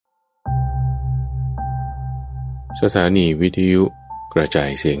สถานีวิทยุกระจาย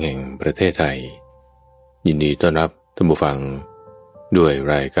เสียงแห่งประเทศไทยยินดีต้อนรับท่านผู้ฟังด้วย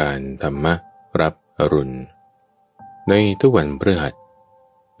รายการธรรมรับอรุณในทุกวันพฤหัส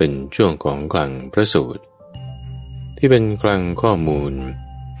เป็นช่วงของคลังพระสูตรที่เป็นคลังข้อมูล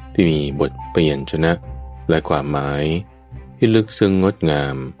ที่มีบทเปลี่ยนชนะและความหมายที่ลึกซึ้งงดงา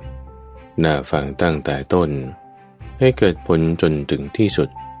มน่าฟังตั้งแต่ต้นให้เกิดผลจนถึงที่สุด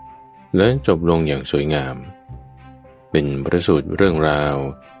และจบลงอย่างสวยงามเป็นพระสูตรเรื่องราว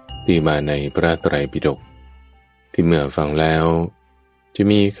ที่มาในพระไตรปิฎกที่เมื่อฟังแล้วจะ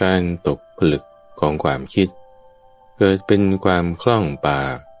มีการตกผลึกของความคิดเกิดเป็นความคล่องปา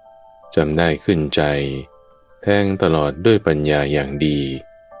กจำได้ขึ้นใจแทงตลอดด้วยปัญญาอย่างดี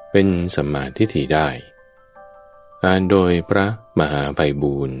เป็นสัมมาทิฏฐิได้อ่านโดยพระมหาไพ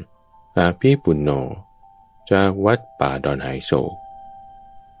บูลย์อาภิปุณโญจากวัดป่าดอนไหโศก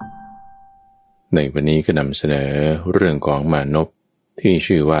ในวันนี้ก็นำเสนอเรื่องของมานพที่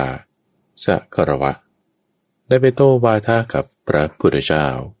ชื่อว่าสัครวะได้ไปโต้วาทะกับพระพุทธเจ้า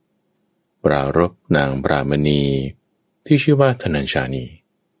ปรารภนางปรามณีที่ชื่อว่าธนัญชานี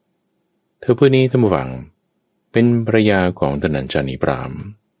เธอผู้นี้ท่านผู้ฟังเป็นภรรยาของธนัญชานีพราหมณ์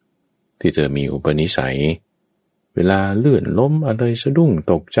ที่เธอมีอุปนิสัยเวลาเลื่อนล้มอะไรสะดุ้ง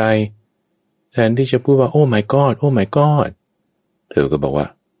ตกใจแทนที่จะพูดว่าโอ้ my god โอ้ my god เธอก็บอกว่า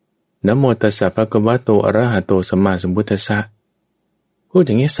นะโมตัสสะภะคะวะโตอะระหะโตสัมมาสัมพุทธัสสะพูดอ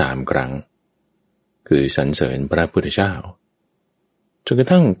ย่างนี้3 ครั้งคือสรรเสริญพระพุทธเจ้าจนกระ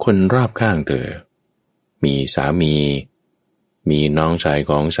ทั่งคนรอบข้างเธอมีสามีมีน้องชาย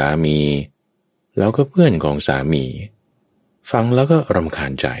ของสามีแล้วก็เพื่อนของสามีฟังแล้วก็รำคา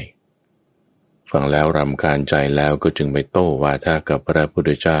ญใจฟังแล้วรำคาญใจแล้วก็จึงไปโต้วาทะกับพระพุท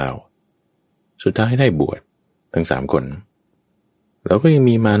ธเจ้าสุดท้ายได้บวชทั้ง3 คนแล้วก็ยัง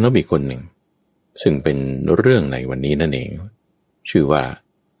มีมานพอีกคนหนึ่งซึ่งเป็นเรื่องในวันนี้นั่นเองชื่อว่า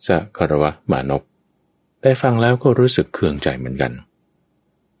สัครวะมานพแต่ฟังแล้วก็รู้สึกเคืองใจเหมือนกัน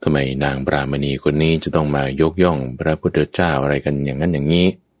ทำไมนางปรามณีคนนี้จะต้องมายกย่องพระพุทธเจ้าอะไรกันอย่างนั้นอย่างนี้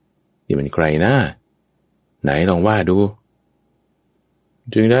นี่มันใครนะไหนลองว่าดู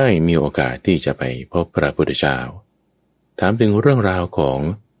จึงได้มีโอกาสที่จะไปพบพระพุทธเจ้าถามถึงเรื่องราวของ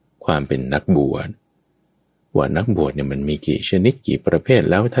ความเป็นนักบวชว่านักบวชเนี่ยมันมีกี่ชนิดกี่ประเภท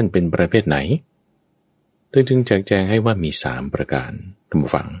แล้วท่านเป็นประเภทไหนจึงแจกแจงให้ว่ามี3 ประการท่าน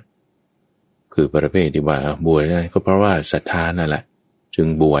ผู้ฟังคือประเภทที่ว่าบวชก็เพราะว่าศรัทธานั่นแหละจึง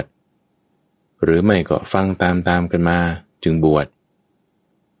บวชหรือไม่ก็ฟังตามกันมาจึงบวช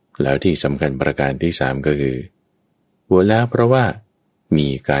แล้วที่สำคัญประการที่3ก็คือบวชแล้วเพราะว่ามี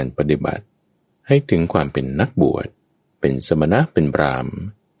การปฏิบัติให้ถึงความเป็นนักบวชเป็นสมณะเป็นพราหมณ์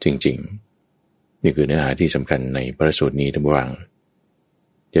จริงๆนี่คือเนื้อหาที่สำคัญในพระสูตรนี้ท่านผู้ฟัง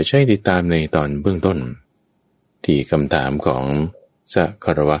อย่าใช้ติดตามในตอนเบื้องต้นที่คำถามของสัค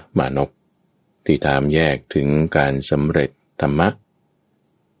รวะมานพที่ถามแยกถึงการสำเร็จธรรมะ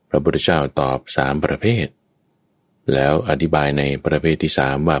พระพุทธเจ้าตอบ3 ประเภทแล้วอธิบายในประเภทที่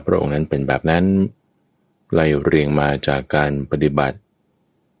3ว่าพระองค์นั้นเป็นแบบนั้นไล่เรียงมาจากการปฏิบัติ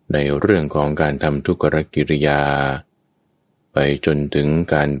ในเรื่องของการทำทุกขกิริยาไปจนถึง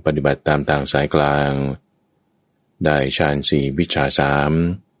การปฏิบัติตามทางสายกลางได้ฌาน4วิชชา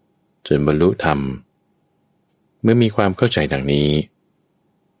3จนบรรลุธรรมเมื่อมีความเข้าใจดังนี้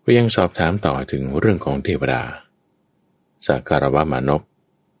ก็ยังสอบถามต่อถึงเรื่องของเทวดาสัครวะมานพ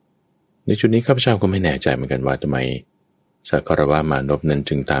ในจุดนี้ข้าพเจ้าก็ไม่แน่ใจเหมือนกันว่าทำไมสัครวะมานพนั้น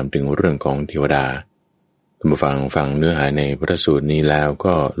จึงถามถึงเรื่องของเทวดาท่านผู้ฟังเนื้อหาในพระสูตรนี้แล้ว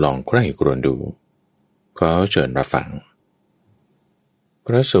ก็ลองใคร่ครวญดูขอเชิญรับฟังพ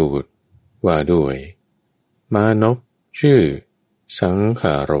ระสูตรว่าด้วยมานพชื่อสังข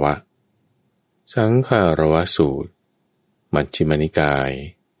ารวะสังขารวะสูตรมัชฌิมนิกาย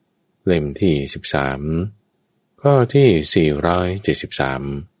เล่มที่13ข้อที่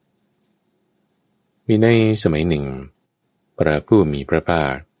473มีในสมัยหนึ่งพระผู้มีพระภา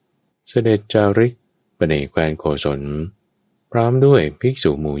คเสด็จจาริกไปในแคว้นโกศลพร้อมด้วยภิก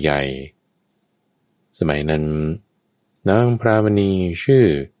ษุหมู่ใหญ่สมัยนั้นนางพรามณีชื่อ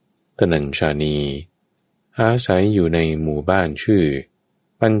ธนัญชานีอาศัยอยู่ในหมู่บ้านชื่อ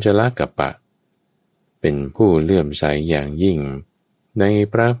ปัญจลกัปปะเป็นผู้เลื่อมใสอย่างยิ่งใน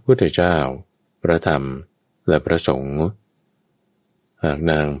พระพุทธเจ้าพระธรรมและพระสงฆ์หาก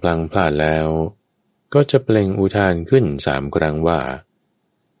นางพลั้งพลาดแล้วก็จะเปล่งอุทานขึ้น3 ครั้งว่า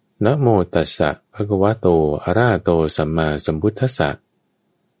นะโมตัสสะภะคะวะโตอะระหะโตสัมมาสัมพุทธัสสะ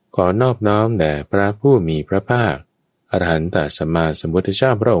ขอนอบน้อมแด่พระผู้มีพระภาคอรหันตสัมมาสัมพุทธเจ้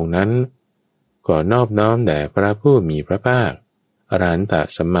าพระองค์นั้นขอนอบน้อมแด่พระผู้มีพระภาคอรหันต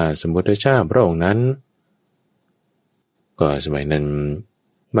สัมมาสัมพุทธเจ้าพระองค์นั้น ก็สมัยนั้น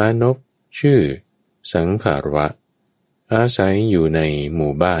มานพชื่อสังขารวะอาศัยอยู่ในห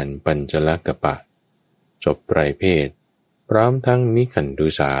มู่บ้านปัญจลกัปปะจบไตรเพศพร้อมทั้งนิคันธุ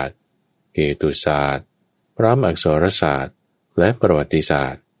ศาสตร์เกตุศาสตร์พร้อมอักษรศาสตร์และประวัติศา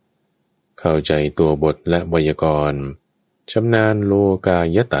สตร์เข้าใจตัวบทและไวยากรณ์ชำนาญโลกา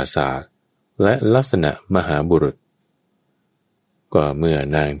ยตศาสตร์และลักษณะมหาบุรุษก็เมื่อ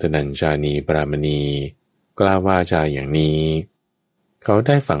นางธนัญชานีปรามณีกล่าววาจาอย่างนี้เขาไ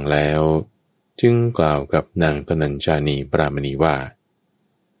ด้ฟังแล้วจึงกล่าวกับนางธนัญชานีปรามณีว่า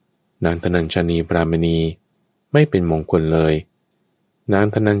นางธนัญชานีปรามณีไม่เป็นมงคลเลยนาง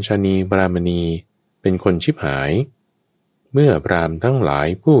ธนัญชานีปรามณีเป็นคนชิบหายเมื่อพราหมณ์ทั้งหลาย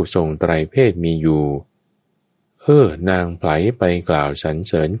ผู้ทรงไตรเพศมีอยู่นางไผลไปกล่าวสรรเ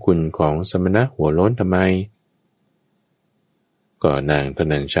สริญคุณของสมณะหัวโล้นทำไมก็นางธ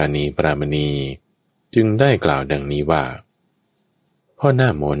นัญชานีปรามณีจึงได้กล่าวดังนี้ว่าพ่อหน้า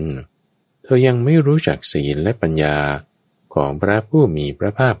มนเธอยังไม่รู้จักศีลและปัญญาของพระผู้มีพร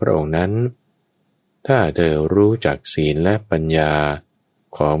ะภาคพระองค์นั้นถ้าเธอรู้จักศีลและปัญญา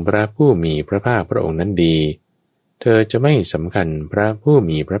ของพระผู้มีพระภาคพระองค์นั้นดีเธอจะไม่สำคัญพระผู้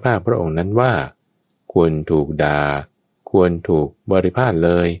มีพระภาคพระองค์นั้นว่าควรถูกด่าควรถูกบริพาทเล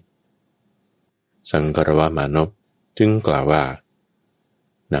ยสังกรวมานพจึงกล่าวว่า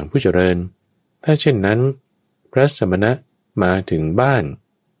นางผู้เจริญถ้าเช่นนั้นพระสมณะมาถึงบ้าน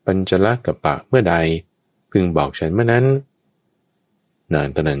ปัญจลกัปปะเมื่อใดพึงบอกฉันเมื่อนั้นนาง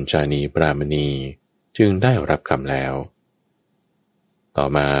ธนัญชานีปรามณีจึงได้รับคำแล้วต่อ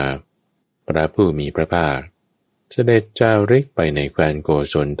มาพระผู้มีพระภาคเสด็จจาริกไปในแคว้นโก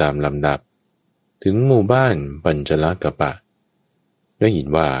ศลตามลำดับถึงหมู่บ้านปัญจลกัปปะได้ยิน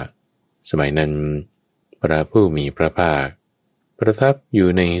ว่าสมัยนั้นพระผู้มีพระภาคประทับอยู่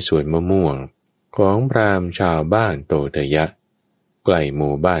ในสวนมะม่วงของพราหมณ์ชาวบ้านโตเตยะใกล้ห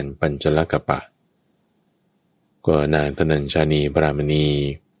มู่บ้านปัญจลกัปปะก็นางธนัญชานีปรามณี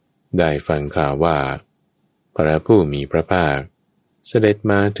ได้ฟังข่าวว่าพระผู้มีพระภาคเสด็จ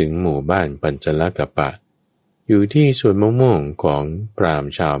มาถึงหมู่บ้านปัญจลกัปปะอยู่ที่สวนมะม่วงของพราหม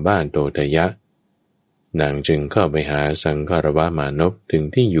ณ์ชาวบ้านโตเตยะนางจึงเข้าไปหาสังฆรวมานพถึง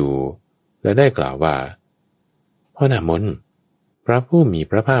ที่อยู่และได้กล่าวว่าพ่อหน้ามนพระผู้มี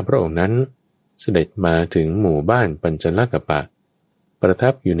พระภาคพระองค์นั้นเสด็จมาถึงหมู่บ้านปัญจลกัปปะประทั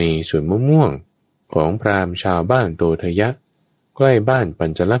บอยู่ในสวนมะม่วงของพราหมณ์ชาวบ้านโตเทยะใกล้บ้านปัญ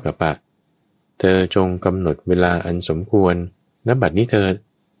จลกัปปะเธอจงกำหนดเวลาอันสมควรณบัดนี้เถิด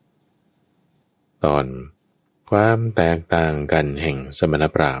ตอนความแตกต่างกันแห่งสมณ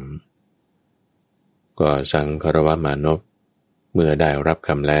พราหมณ์ก็สังฆรวมานพเมื่อได้รับค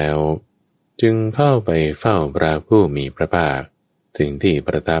ำแล้วจึงเข้าไปเฝ้าพระผู้มีพระภาคถึงที่ป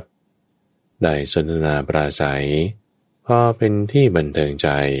ระทับได้สนทนาปราศัยพอเป็นที่บันเทิงใจ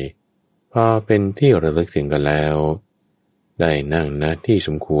พอเป็นที่ระลึกถึงกันแล้วได้นั่งณที่ส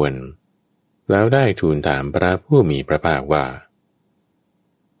มควรแล้วได้ทูลถามพระผู้มีพระภาคว่า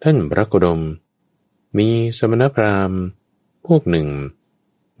ท่านพระโคดมมีสมณพราหมณ์พวกหนึ่ง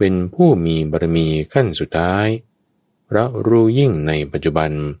เป็นผู้มีบารมีขั้นสุดท้ายเพราะรู้ยิ่งในปัจจุบั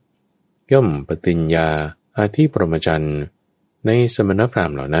นย่อมปฏิญญาอาทิปรมจันทร์ในสมณพราห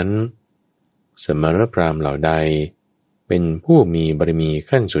มณ์เหล่านั้นสมณพราหมณ์เหล่าใดเป็นผู้มีบารมี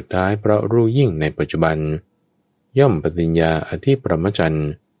ขั้นสุดท้ายเพราะรู้ยิ่งในปัจจุบันย่อมปฏิญญาอาทิปรมจันทร์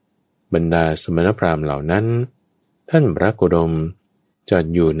บรรดาสมณพราหมณ์เหล่านั้นท่านพระโคดมจัด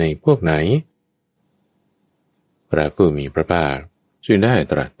อยู่ในพวกไหนพระผู้มีพระภาคจึงได้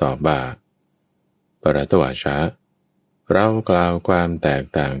ตรัสตอบว่าปรัตวาชะเรากล่าวความแตก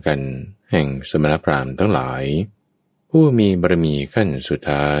ต่างกันแห่งสมณพราหมณ์ทั้งหลายผู้มีบารมีขั้นสุด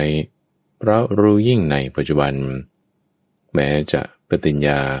ท้ายเพราะรู้ยิ่งในปัจจุบันแม้จะปฏิญญ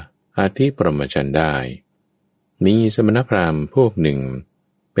าอาทิปรมจันทร์ได้มีสมณพราหมณ์พวกหนึ่ง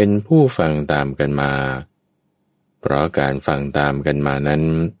เป็นผู้ฟังตามกันมาเพราะการฟังตามกันมานั้น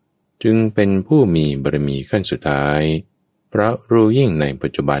จึงเป็นผู้มีบารมีขั้นสุดท้ายเพราะรู้ยิ่งในปั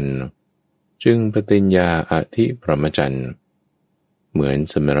จจุบันจึงปฏิญญาอาทิปรมจันทร์เหมือน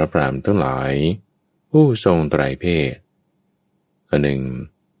สมณพราหมณ์ทั้งหลายผู้ทรงไตรเพศอันหนึ่ง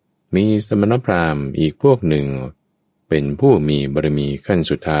มีสมณพราหมณ์อีกพวกหนึ่งเป็นผู้มีบารมีขั้น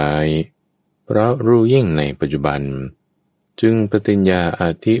สุดท้ายเพราะรู้ยิ่งในปัจจุบันจึงปฏิญญาอา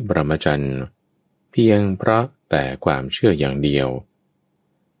ทิปรมจันทร์เพียงเพราะแต่ความเชื่ออย่างเดียว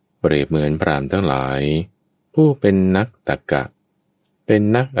เปรียบเหมือนพราหมณ์ทั้งหลายผู้เป็นนักตรรกะเป็น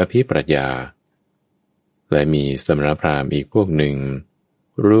นักอภิปรัชญาและมีสมณพราหมณ์อีกพวกหนึ่ง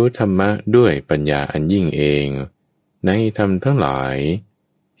รู้ธรรมะด้วยปัญญาอันยิ่งเองในธรรมทั้งหลาย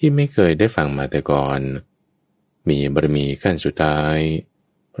ที่ไม่เคยได้ฟังมาแต่ก่อน มีบารมีขั้นสุดท้าย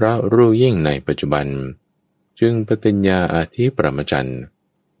เพราะรู้ยิ่งในปัจจุบันจึงปฏิญญาอาทิปรมจันทร์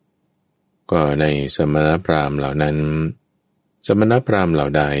ก็ในสมณพราหมณ์เหล่านั้นสมณพราหมณ์เหล่า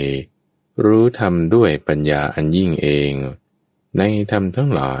ใดรู้ธรรมด้วยปัญญาอันยิ่งเองในธรรมทั้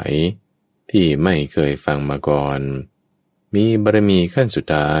งหลายที่ไม่เคยฟังมาก่อนมีบารมีขั้นสุด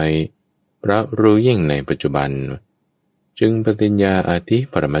ท้ายเพราะรู้ยิ่งในปัจจุบันจึงปฏิญญาอาทิ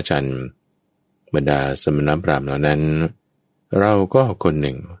ปรมจันทร์บรรดาสมณพราหมณ์เหล่านั้นเราก็คนห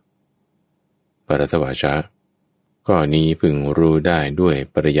นึ่งปรัตวาชะก็นี้พึงรู้ได้ด้วย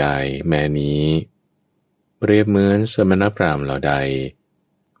ปริยายแม้นี้เปรียบเหมือนสมณพราหมณ์เหล่าใด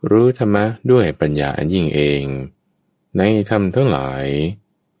รู้ธรรมะด้วยปัญญาอันยิ่งเองในธรรมทั้งหลาย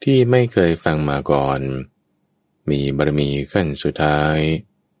ที่ไม่เคยฟังมาก่อนมีบารมีขั้นสุดท้าย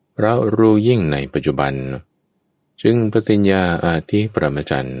เพราะรู้ยิ่งในปัจจุบันจึงปฏิญญาอาทิปรม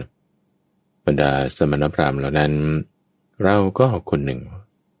จันทร์บรรดาสมณพราหมณ์เหล่านั้นเราก็คนหนึ่ง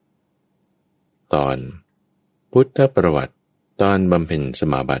ตอนพุทธประวัติตอนบำเพ็ญส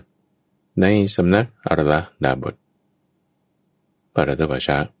มาบัติในสำนักอรละดาบทปรัตวช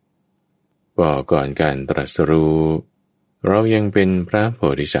ะก่อนการตรัสรู้เรายังเป็นพระโพ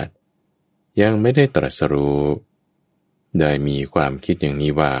ธิสัตว์ยังไม่ได้ตรัสรู้ได้มีความคิดอย่าง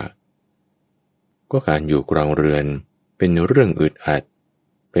นี้ว่าก็การอยู่ครองเรือนเป็นเรื่องอึดอัด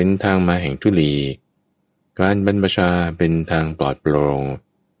เป็นทางมาแห่งทุลีการบรรพชาเป็นทางปลอดโปร่ง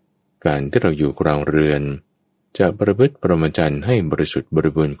การที่เราอยู่ครองเรือนจะประพฤติพรหมจรรย์ให้บริสุทธิ์บ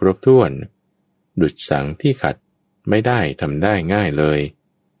ริบูรณ์ครบถ้วนดุจสังที่ขัดไม่ได้ทำได้ง่ายเลย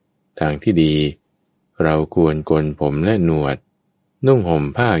ทางที่ดีเราควรโกนผมและหนวดนุ่งห่ม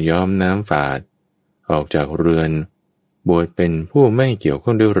ผ้าย้อมน้ำฝาดออกจากเรือนบวชเป็นผู้ไม่เกี่ยวข้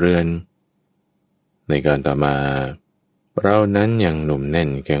องด้วยเรือนในการต่อมาเรานั้นยังหนุ่มแน่น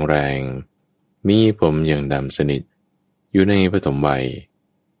แข็งแรงมีผมยังดำสนิทอยู่ในปฐมวัย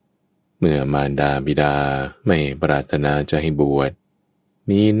เมื่อมารดาบิดาไม่ปรารถนาจะให้บวช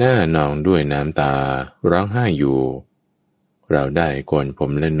มีหน้านองด้วยน้ำตาร้องไห้อยู่เราได้โกนผ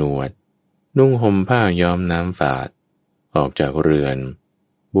มและหนวดนุ่งห่มผ้าย้อมน้ำฝาดออกจากเรือน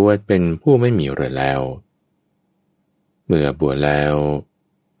บวชเป็นผู้ไม่มีเรือนแล้วเมื่อบวชแล้ว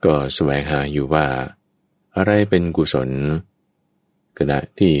ก็แสวงหาอยู่ว่าอะไรเป็นกุศลขณะ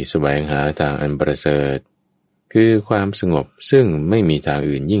ที่แสวงหาทางอันประเสริฐคือความสงบซึ่งไม่มีทาง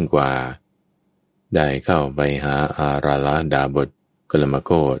อื่นยิ่งกว่าได้เข้าไปหาอาราลดาบทกลมโ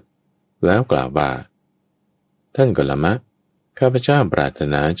คตแล้วกล่าวว่าท่านกลมะข้าพเจ้าปรารถ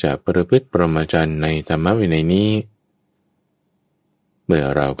นาจะประพฤติพรหมจรรย์ในธรรมวินัยนี้เมื่อ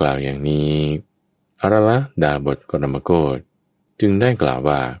เรากล่าวอย่างนี้อาราลดาบทกลมโคตจึงได้กล่าว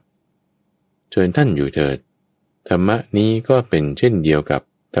ว่าเชิญท่านอยู่เถิดธรรมะนี้ก็เป็นเช่นเดียวกับ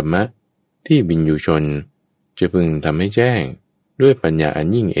ธรรมะที่บิญญูชนจะพึงทำให้แจ้งด้วยปัญญาอัน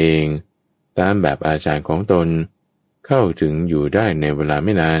ยิ่งเองตามแบบอาจารย์ของตนเข้าถึงอยู่ได้ในเวลาไ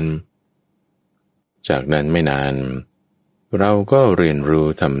ม่นานจากนั้นไม่นานเราก็เรียนรู้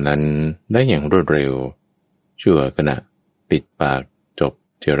ธรรมนั้นได้อย่างรวดเร็วชั่วขณะปิดปากจบ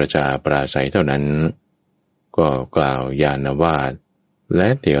เจรจาปราศัยเท่านั้นก็กล่าวยานวาทและ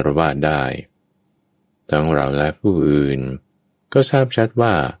เถรวาทได้ทั้งเราและผู้อื่นก็ทราบชัด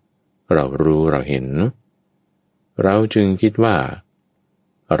ว่าเรารู้เราเห็นเราจึงคิดว่า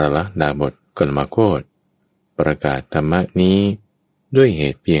อรละดาบทกลมโคตประกาศธรรมนี้ด้วยเห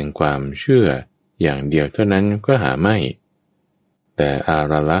ตุเพียงความเชื่ออย่างเดียวเท่านั้นก็หาไม่แต่อา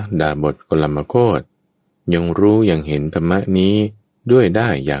ราละดาบทกลมโคตยังรู้ยังเห็นธรรมนี้ด้วยได้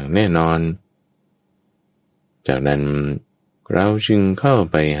อย่างแน่นอนจากนั้นเราจึงเข้า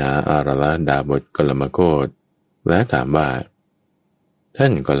ไปหาอาราลดาบทกลมโคตและถามว่าท่า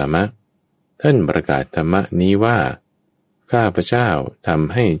นกลมะท่านประกาศธรรมนี้ว่าข้าพเจ้าท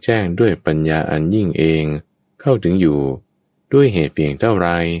ำให้แจ้งด้วยปัญญาอันยิ่งเองเข้าถึงอยู่ด้วยเหตุเพียงเท่าไร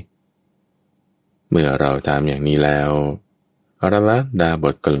เมื่อเราถามอย่างนี้แล้วอาราลดาบ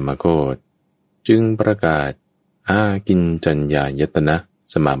ทกลมโคตจึงประกาศอากินจัญญายตนะ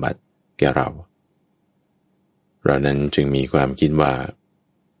สมาบัติแก่เรานั้นจึงมีความคิดว่า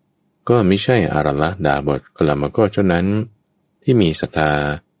ก็ไม่ใช่อาราลดาบทกลมโคตเท่านั้นที่มีศรัทธา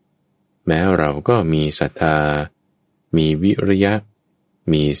แม้เราก็มีศรัทธามีวิริยะ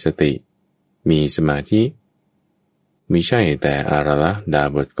มีสติมีสมาธิมิใช่แต่อาราลดา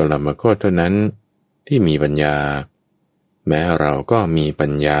บทกลมโคตเท่านั้นที่มีปัญญาแม้เราก็มีปั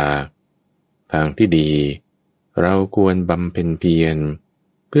ญญาทางที่ดีเราควรบำเพ็ญเพียร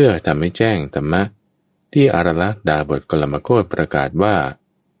เพื่อทำให้แจ้งธรรมะที่อาราลดาบทกลมโคตประกาศว่า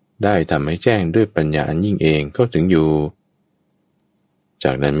ได้ทำให้แจ้งด้วยปัญญาอันยิ่งเองเข้าถึงอยู่จ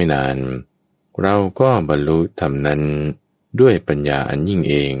ากนั้นไม่นาน เราก็บรรลุธรรมนั้นด้วยปัญญาอันยิ่ง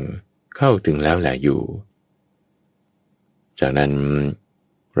เองเข้าถึงแล้วแหละอยู่จากนั้น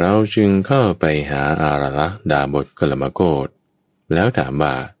เราจึงเข้าไปหาอาราละดาบทกลมโกฏแล้วถาม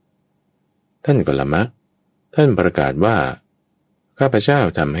ว่าท่านกลมะท่านประกาศว่าข้าพเจ้า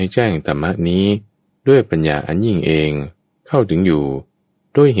ทำให้แจ้งธรรมนี้ด้วยปัญญาอันยิ่งเองเข้าถึงอยู่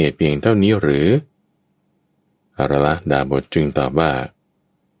ด้วยเหตุเพียงเท่านี้หรืออาราละดาบทจึงตอบว่า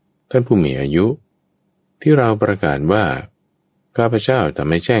ท่านผู้มีอายุที่เราประกาศว่าข้าพเจ้าทำ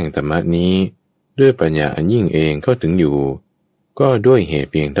ให้แจ้งธรรมนี้ด้วยปัญญาอันยิ่งเองเข้าถึงอยู่ก็ด้วยเหตุ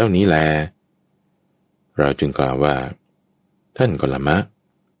เพียงเท่านี้แลเราจึงกล่าวว่าท่านกลมะ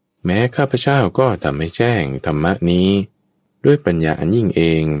แม้ข้าพเจ้าก็ทำให้แจ้งธรรมนี้ด้วยปัญญาอันยิ่งเอ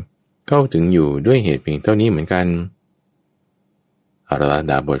งเข้าถึงอยู่ด้วยเหตุเพียงเท่านี้เหมือนกันอาราละ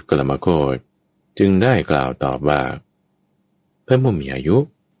ดาบทกลมโกฏจึงได้กล่าวตอบว่าท่านผู้มีอายุ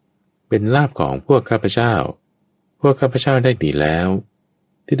เป็นลาภของพวกข้าพเจ้าได้ดีแล้ว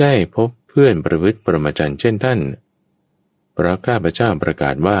ที่ได้พบเพื่อนประพฤติปรหมจรรย์เช่นท่านเพราะข้าพเจ้าประก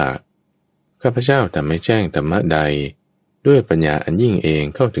าศว่าข้าพเจ้าทำให้แจ้งธรรมะใดด้วยปัญญาอันยิ่งเอง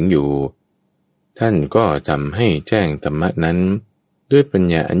เข้าถึงอยู่ท่านก็ทำให้แจ้งธรรมะนั้นด้วยปัญ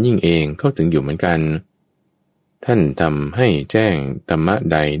ญาอันยิ่งเองเข้าถึงอยู่เหมือนกันท่านทำให้แจ้งธรรมะ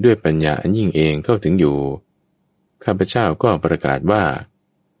ใดด้วยปัญญาอันยิ่งเองเข้าถึงอยู่ข้าพเจ้าก็ประกาศว่า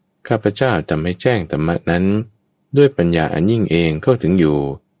ข้าพเจ้าทำให้แจ้งธรรมะนั้นด้วยปัญญาอันยิ่งเองเข้าถึงอยู่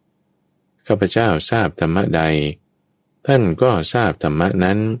ข้าพเจ้าทราบธรรมะใดท่านก็ทราบธรรมะ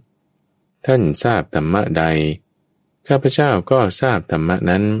นั้นท่านทราบธรรมะใดข้าพเจ้าก็ทราบธรรมะ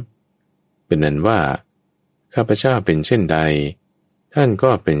นั้นเป็นนั้นว่าข้าพเจ้าเป็นเช่นใดท่าน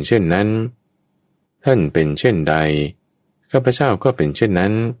ก็เป็นเช่นนั้นท่านเป็นเช่นใดข้าพเจ้าก็เป็นเช่นนั้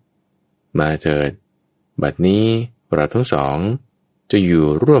นมาเถิดบัดนี้เราทั้งสองจะอยู่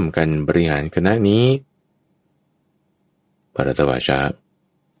ร่วมกันบริหารคณะนี้ภรตวาชะ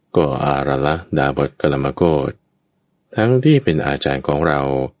ก็อาราละดาบทกลมโกฏทั้งที่เป็นอาจารย์ของเรา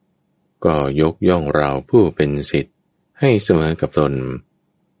ก็ยกย่องเราผู้เป็นศิษย์ให้เสมอกับตน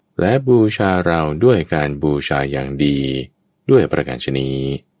และบูชาเราด้วยการบูชาอย่างดีด้วยประการฉะนี้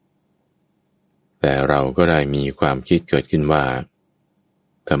แต่เราก็ได้มีความคิดเกิดขึ้นว่า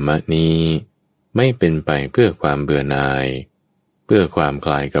ธรรมะนี้ไม่เป็นไปเพื่อความเบื่อหน่ายเพื่อความค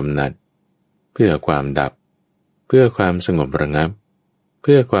ลายกำหนัดเพื่อความดับเพื่อความสงบระงับเ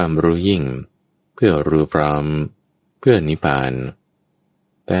พื่อความรู้ยิ่งเพื่อรู้พร้อมเพื่อนิพพาน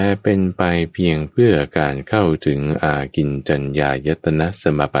แต่เป็นไปเพียงเพื่อการเข้าถึงอากิญจัญญายตนะส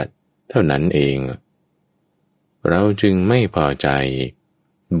มาบัติเท่านั้นเองเราจึงไม่พอใจ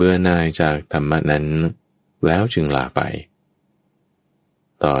เบื่อหน่ายจากธรรมะนั้นแล้วจึงลาไป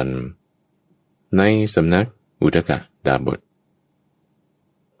ตอนในสำนักอุทกดาบท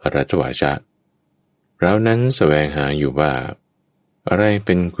พระราชวาชะเรานั้นแสวงหาอยู่ว่าอะไรเ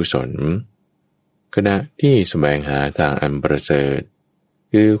ป็นกุศลขณะที่แสวงหาทางอันประเสริฐ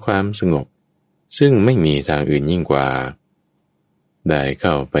คือความสงบซึ่งไม่มีทางอื่นยิ่งกว่าได้เ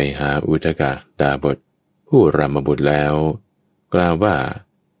ข้าไปหาอุทกดาบทผู้รามบุตรแล้วกล่าวว่า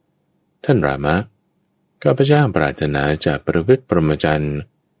ท่านรามะข้าพเจ้าปรารถนาจะประพฤติพรหมจรรย์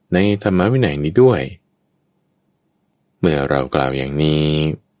ในธรรมวินัยนี้ด้วยเมื่อเรากล่าวอย่างนี้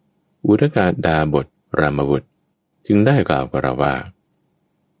อุทกดาบทรามบุตรจึงได้กล่าวกับเราว่า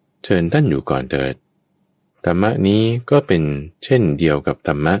เชิญท่านอยู่ก่อนเถิดธรรมะนี้ก็เป็นเช่นเดียวกับธ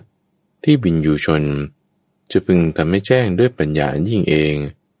รรมะที่วินยูชนจะพึงทำให้แจ้งด้วยปัญญายิ่งเอง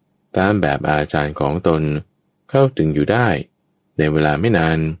ตามแบบอาจารย์ของตนเข้าถึงอยู่ได้ในเวลาไม่นา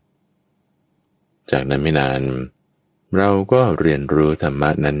นจากนั้นไม่นานเราก็เรียนรู้ธรรมะ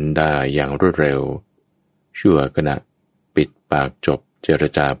นั้นได้อย่างรวดเร็วชั่วขณะปิดปากจบเจร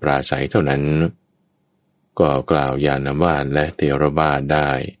จาปราศัยเท่านั้นก็กล่าวยานวาทและเทรวาทได้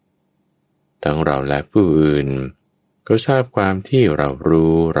ทั้งเราและผู้อื่นก็ทราบความที่เรา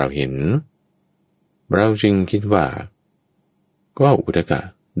รู้เราเห็นเราจึงคิดว่าก็อุทก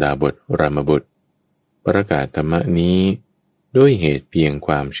ดาบทรามบุตรประกาศธรรมนี้ด้วยเหตุเพียงค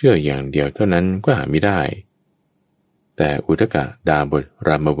วามเชื่ออย่างเดียวเท่านั้นก็หาไม่ได้แต่อุทกดาบทร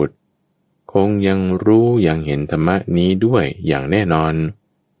ามบุตรคงยังรู้ยังเห็นธรรมนี้ด้วยอย่างแน่นอน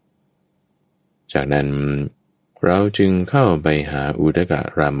จากนั้นเราจึงเข้าไปหาอุทก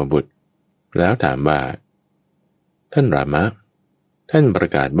รามบุตรแล้วถามว่าท่านรามะท่านประ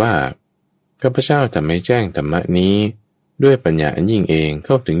กาศว่าข้าพเจ้าทำให้แจ้งธรรมนี้ด้วยปัญญาอันยิ่งเองเ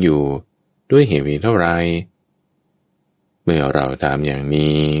ข้าถึงอยู่ด้วยเหตุเท่าไรเมื่อเราถามอย่าง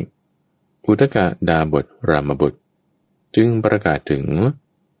นี้อุทกดาบทรามบุตรจึงประกาศถึง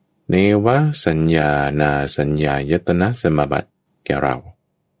เนวสัญญานาสัญญายตนะสมาบัติแก่เรา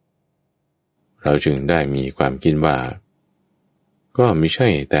เราจึงได้มีความคิดว่าก็ไม่ใช่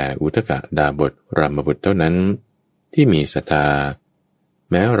แต่อุทกดาบทรามบุตรเท่านั้นที่มีศรัทธา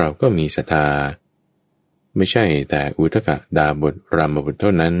แม้เราก็มีศรัทธาไม่ใช่แต่อุทกดาบทรามบุตรเท่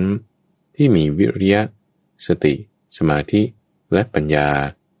านั้นที่มีวิริยะสติสมาธิและปัญญา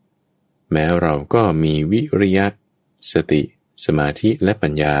แม้เราก็มีวิริยะสติสมาธิและปั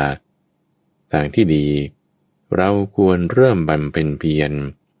ญญาทางที่ดีเราควรเริ่มบำเพ็ญเพียร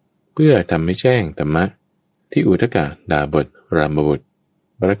เพื่อทำให้แจ้งธรรมะที่อุทกดาบทรามบุตร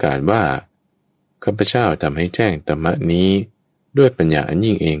ประกาศว่าข้าพเจ้าทำให้แจ้งธรรมะนี้ด้วยปัญญาอัน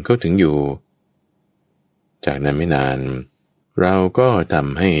ยิ่งเองเข้าถึงอยู่จากนั้นไม่นานเราก็ท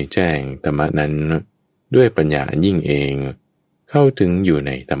ำให้แจ้งธรรมะนั้นด้วยปัญญาอันยิ่งเองเข้าถึงอยู่ใ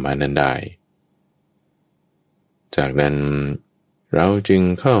นธรรมะนั้นได้จากนั้นเราจึง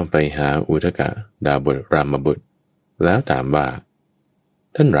เข้าไปหาอุทกดาบทรามบุตรแล้วถามว่า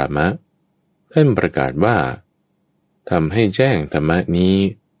ท่านรามะท่านประกาศว่าทำให้แจ้งธรรมะนี้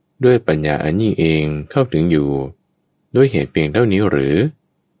ด้วยปัญญาอันยิ่งเองเข้าถึงอยู่ด้วยเหตุเพียงเท่านี้หรือ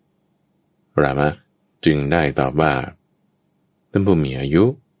รามะจึงได้ตอบว่าท่านผู้มีอายุ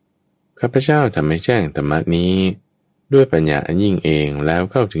ข้าพเจ้าทำให้แจ้งธรรมะนี้ด้วยปัญญาอันยิ่งเองแล้ว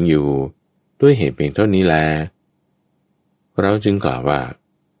เข้าถึงอยู่ด้วยเหตุเพียงเท่านี้แลเราจึงกล่าวว่า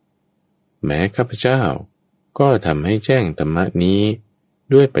แม้ข้าพเจ้าก็ทำให้แจ้งธรรมะนี้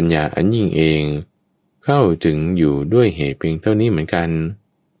ด้วยปัญญาอันยิ่งเองเข้าถึงอยู่ด้วยเหตุเพียงเท่านี้เหมือนกัน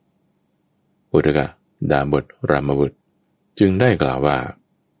อุทกดาบทรามบุตรจึงได้กล่าวว่า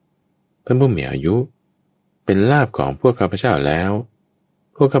ท่านผู้มีอายุเป็นลาภของพวกข้าพเจ้าแล้ว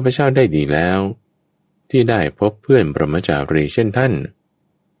พวกข้าพเจ้าได้ดีแล้วที่ได้พบเพื่อนบรมจารีเช่นท่าน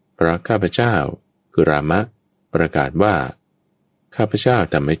เพราะข้าพเจ้าคือรามะประกาศว่าข้าพเจ้า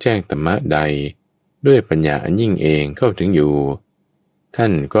ทำให้แจ้งธรรมะใดด้วยปัญญาอันยิ่งเองเข้าถึงอยู่ท่า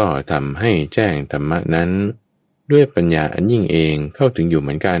นก็ทำให้แจ้งธรรมะนั้นด้วยปัญญาอันยิ่งเองเข้าถึงอยู่เห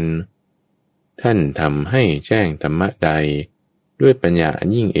มือนกันท่านทำให้แจ้งธรรมะใดด้วยปัญญาอัน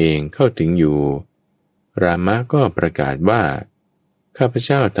ยิ่งเองเข้าถึงอยู่รามะก็ประกาศว่าข้าพเ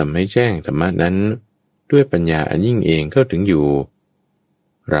จ้าทำให้แจ้งธรรมะนั้นด้วยปัญญาอันยิ่งเองเข้าถึงอยู่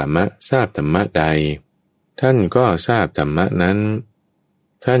รามะทราบธรรมะใดท่านก็ทราบธรรมะนั้น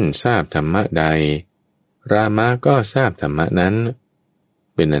ท่านทราบธรรมะใดรามะก็ทราบธรรมะนั้น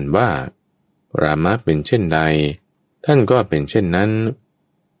เป็นนั้นว่ารามะเป็นเช่นใดท่านก็เป็นเช่นนั้น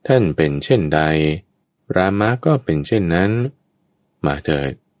ท่านเป็นเช่นใดรามะก็เป็นเช่นนั้นมาเถิ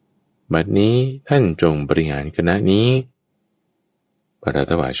ดบัดนี้ท่านจงบริหารคณะนี้ปรั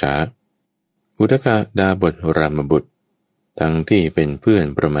ตวาชะอุทกดาบทรามบุตรทั้งที่เป็นเพื่อน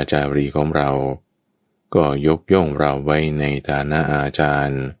ปรมาจารีของเราก็ยกย่องเราไว้ในฐานะอาจาร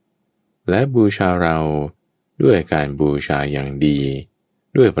ย์และบูชาเราด้วยการบูชาอย่างดี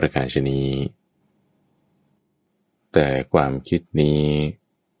ด้วยประการฉะนี้แต่ความคิดนี้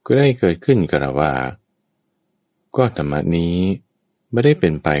ก็ได้เกิดขึ้นกับเราว่าก็ธรรมะนี้ไม่ได้เป็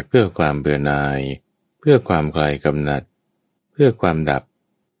นไปเพื่อความเบื่อหน่ายเพื่อความคลายกำหนัดเพื่อความดับ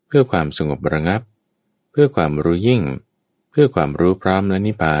เพื่อความสงบระงับเพื่อความรู้ยิ่งเพื่อความรู้พร้อมและ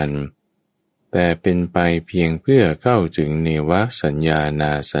นิพพานแต่เป็นไปเพียงเพื่อเข้าถึงเนวสัญญาน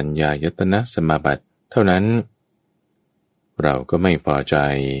าสัญญายตนะสมาบัติเท่านั้นเราก็ไม่พอใจ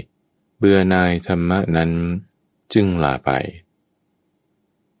เบื่อหน่ายธรรมะนั้นจึงลาไป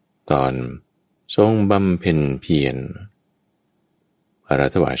ตอนทรงบำเพ็ญเพียรพระรั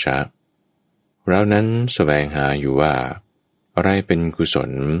ตวาชะเรานั้นแสวงหาอยู่ว่าอะไรเป็นกุศ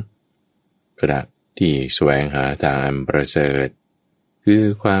ลขณะที่แสวงหาทางอันประเสริฐคือ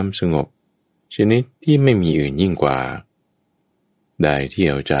ความสงบชนิดที่ไม่มีอื่นยิ่งกว่าได้เที่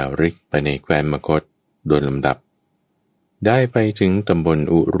ยวจาริกไปในแคว้นมคธโดยลำดับได้ไปถึงตำบล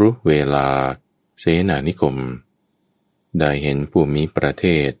อุรุเวลาเสนานิคมได้เห็นภูมิประเท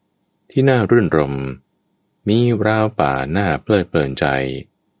ศที่น่ารื่นรมมีราวป่าหน้าเพลิดเพลินใจ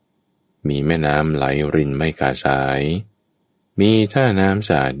มีแม่น้ำไหลรินไม่ขาดสายมีท่าน้ำส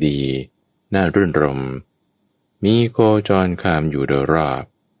ะอาดดีน่ารื่นรมมีโคจรคามอยู่โดยรอบ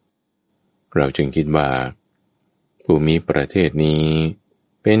เราจึงคิดว่าภูมิประเทศนี้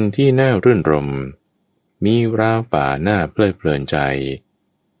เป็นที่น่ารื่นรมมีราวป่าหน้าเพลิดเพลินใจ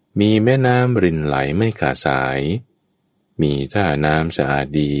มีแม่น้ำรินไหลไม่ขาดสายมีท่าน้ำสะอาด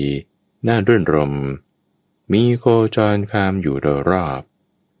ดีน่ารื่นรมมีโคจรคามอยู่โดยรอบ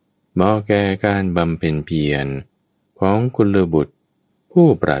เหมาะแก่การบำเพ็ญเพียรของกุลบุตรผู้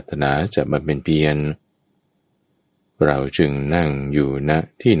ปรารถนาจะบำเพ็ญเพียรเราจึงนั่งอยู่ณ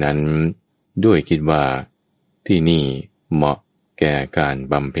ที่นั้นด้วยคิดว่าที่นี่เหมาะแก่การ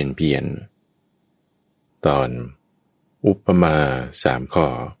บำเพ็ญเพียรตอนอุปมา3 ข้อ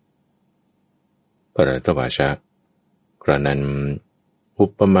ปรัตวาชะกระนั้นอุ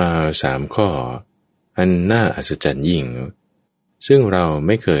ปมา3 ข้ออันน่าอัศจรรย์ยิ่งซึ่งเราไ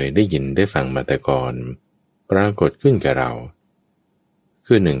ม่เคยได้ยินได้ฟังมาแต่ก่อนปรากฏขึ้นแก่เรา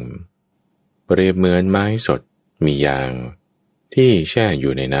คือ 1. เปรียบเหมือนไม้สดมียางที่แช่อ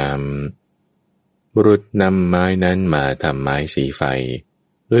ยู่ในน้ำบุรุษนำไม้นั้นมาทำไม้สีไฟ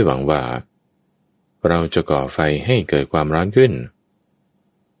ด้วยหวังว่าเราจะก่อไฟให้เกิดความร้อนขึ้น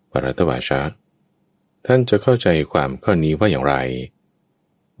ปรัตวาชะท่านจะเข้าใจความข้อนี้ว่าอย่างไร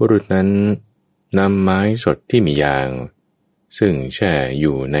บุรุษนั้นนำไม้สดที่มียางซึ่งแช่อ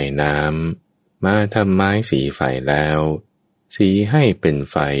ยู่ในน้ำมาทำไม้สีไฟแล้วสีให้เป็น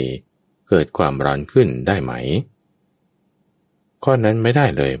ไฟเกิดความร้อนขึ้นได้ไหมข้อนั้นไม่ได้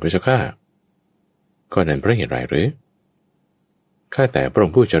เลยพระเจ้าข้าข้อนั้นเพราะเหตุไรหรือข้าแต่พระอง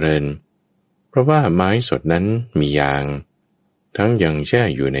ค์ผู้เจริญเพราะว่าไม้สดนั้นมียางทั้งยังแช่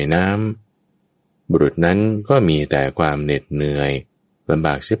อยู่ในน้ำบุรุษนั้นก็มีแต่ความเหน็ดเหนื่อยลำบ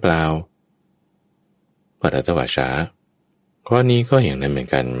ากเสียเปล่าปรัตวาชะข้อนี้ก็อย่างนั้นเหมือน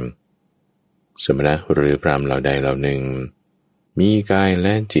กันสมณะหรือพราหมณ์เหล่าใดเหล่าหนึ่งมีกายแล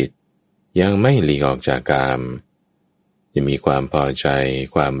ะจิตยังไม่หลีกออกจากกามจะมีความพอใจ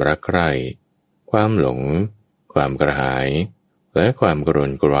ความรักใคร่ความหลงความกระหายและความกระว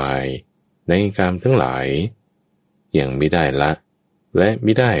นกระวายในกามทั้งหลายยังไม่ได้ละและไ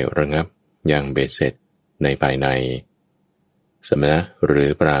ม่ได้ระงับอย่างเบ็ดเสร็จในภายในสมณะหรือ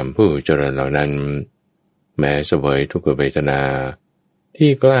พราหมณ์ผู้เจริญเหล่านั้นแม้เสวยทุกขเวทนาที่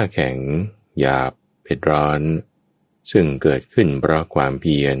กล้าแข็งหยาบเผ็ดร้อนซึ่งเกิดขึ้นเพราะความเ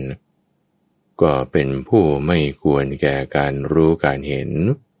พียรก็เป็นผู้ไม่ควรแก่การรู้การเห็น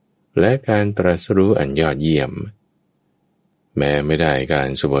และการตรัสรู้อันยอดเยี่ยมแม้ไม่ได้การ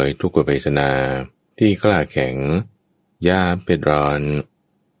เสวยทุกขเวทนาที่กล้าแข็งหยาบเผ็ดร้อน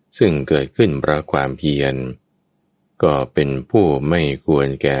ซึ่งเกิดขึ้นเพราะความเพียรก็เป็นผู้ไม่ควร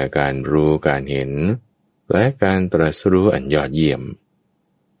แก่การรู้การเห็นและการตรัสรู้อันยอดเยี่ยม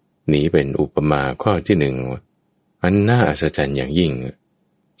นี้เป็นอุปมาข้อที่ 1อันน่าอัศจรรย์อย่างยิ่ง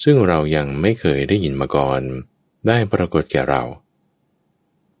ซึ่งเรายังไม่เคยได้ยินมาก่อนได้ปรากฏแก่เรา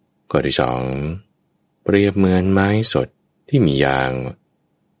ข้อที่ 2เปรียบเหมือนไม้สดที่มียาง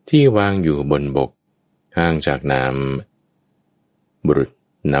ที่วางอยู่บนบกห่างจากน้ำบุรุษ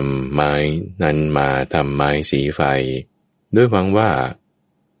นำไม้นั้นมาทำไม้สีไฟด้วยหวังว่า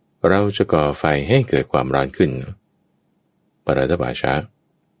เราจะก่อไฟให้เกิดความร้อนขึ้นปรัตวาชะ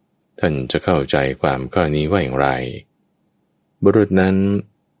ท่านจะเข้าใจความข้อนี้ว่าอย่างไรบุรุษนั้น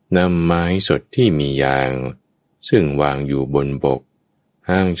นำไม้สดที่มียางซึ่งวางอยู่บนบก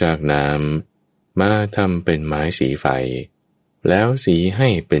ห่างจากน้ำมาทำเป็นไม้สีไฟแล้วสีให้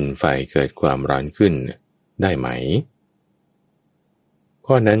เป็นไฟเกิดความร้อนขึ้นได้ไหม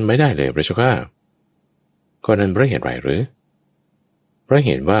ข้อนั้นไม่ได้เลยพระเจ้าข้าข้อนั้นเพราะเหตุไรหรือเพราะเห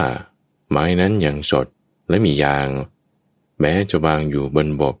ตุว่าไม้นั้นยังสดและมียางแม้จะวางอยู่บน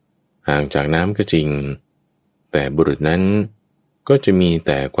บกห่างจากน้ำก็จริงแต่บุรุษนั้นก็จะมีแ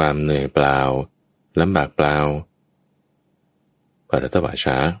ต่ความเหนื่อยเปล่าลำบากเปล่าปรัตวาช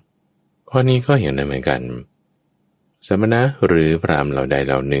ะข้อนี้ก็เห็นได้เหมือนกันสมณะหรือพราหมณ์เหล่าใดเ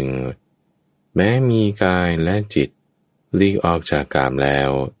หล่าหนึ่งแม้มีกายและจิตหลีกออกจากกามแล้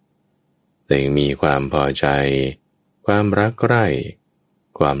วแต่ยังมีความพอใจความรักใคร่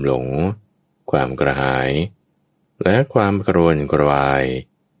ความหลงความกระหายและความกระวนกระวาย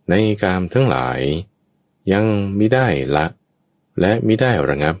ในกามทั้งหลายยังมิได้ละและมิได้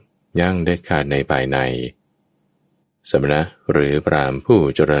ระงับยังเด็ดขาดในภายในสมณะหรือพราหมณ์ผู้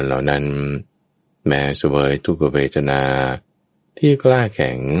เจริญเหล่านั้นแม้เสวยทุกขเวทนาที่กล้าแ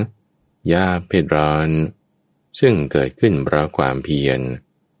ข็งหยาบเผ็ดร้อนซึ่งเกิดขึ้นเพราะความเพียร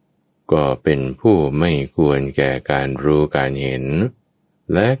ก็เป็นผู้ไม่ควรแก่การรู้การเห็น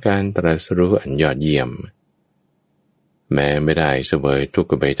และการตรัสรู้อันยอดเยี่ยมแม้ไม่ได้เสวยทุก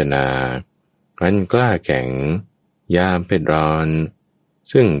ขเวทนาอันกล้าแข็งหยาบเผ็ดร้อน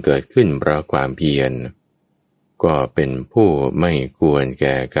ซึ่งเกิดขึ้นเพราะความเพียรก็เป็นผู้ไม่ควรแ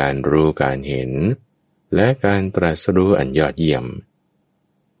ก่การรู้การเห็นและการตรัสรู้อันยอดเยี่ยม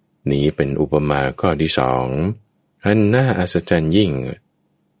นี้เป็นอุปมาข้อที่ 2อันน่าอัศจรรย์ยิ่ง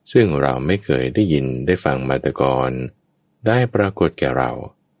ซึ่งเราไม่เคยได้ยินได้ฟังมาแต่ก่อนได้ปรากฏแก่เรา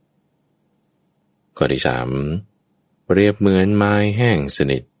ข้อที่ 3เปรียบเหมือนไม้แห้งส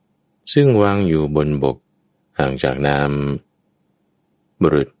นิทซึ่งวางอยู่บนบกห่างจากน้ำบุ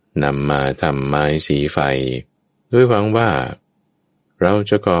รุษนำมาทำไม้สีไฟด้วยหวังว่าเรา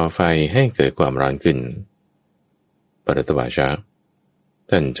จะก่อไฟให้เกิดความร้อนขึ้นปรัตวาชะ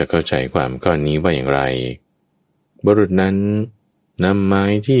ท่านจะเข้าใจความข้อนี้ว่าอย่างไรบุรุษนั้นนำไม้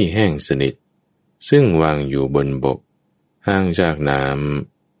ที่แห้งสนิท ซึ่งวางอยู่บนบกห่างจากน้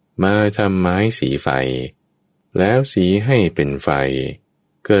ำมาทำไม้สีไฟแล้วสีให้เป็นไฟ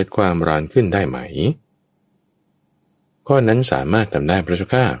เกิดความร้อนขึ้นได้ไหมข้อนั้นสามารถทำได้พระเจ้า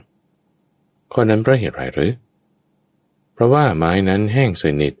ข้าข้อนั้นเพราะเหตุไรหรือเพราะว่าไม้นั้นแห้งส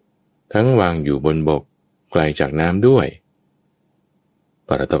นิททั้งวางอยู่บนบกไกลจากน้ำด้วยป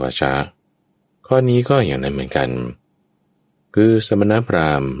รตวชะข้อนี้ก็อย่างนั้นเหมือนกันคือสมณพร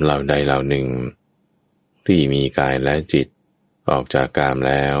าหมณ์เหล่าใดเหล่าหนึ่งที่มีกายและจิตออกจากกาม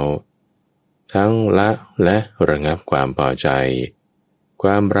แล้วทั้งละและระงับความพอใจคว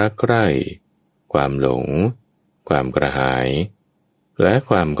ามรักใคร่ความหลงความกระหายและ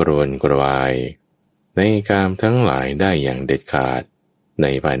ความกรวนกระวายในกามทั้งหลายได้อย่างเด็ดขาดใน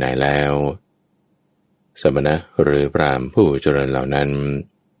ภายในแล้วสมณะหรือพราหมณ์ผู้เจริญเหล่านั้น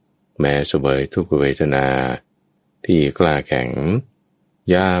แม้เสวยทุกขเวทนาที่กล้าแข็ง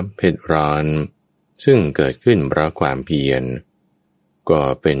ยามเผ็ดร้อนซึ่งเกิดขึ้นเพราะความเพียรก็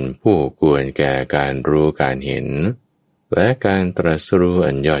เป็นผู้ควรแก่การรู้การเห็นและการตรัสรู้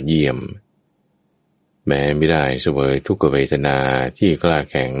อันยอดเยี่ยมแม้ไม่ได้เสวยทุกขเวทนาที่กล้า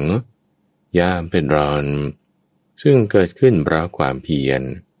แข็งยามเผ็ดร้อนซึ่งเกิดขึ้นเพราะความเพียร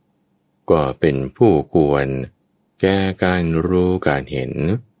ก็เป็นผู้ควรแก่การรู้การเห็น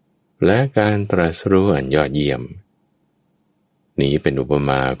และการตรัสรู้อันยอดเยี่ยมนี้เป็นอุปม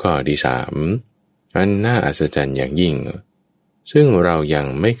าข้อที่3อันน่าอัศจรรย์อย่างยิ่งซึ่งเรายัง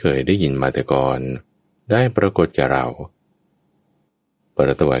ไม่เคยได้ยินมาแต่ก่อนได้ปรากฏแก่เราปร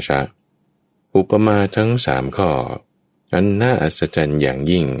ตวชะอุปมาทั้ง3ข้ออันน่าอัศจรรย์อย่าง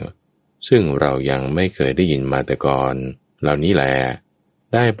ยิ่งซึ่งเรายังไม่เคยได้ยินมาแต่ก่อนเหล่านี้แล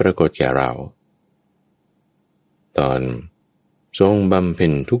ได้ปรากฏแก่เราตอนทรงบำเพ็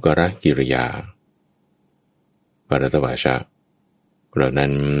ญทุกขกิริยาปรตวชะเรานั้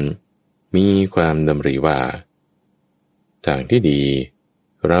นมีความดำริว่าทางที่ดี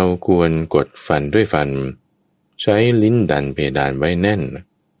เราควรกดฟันด้วยฟันใช้ลิ้นดันเพดานไว้แน่น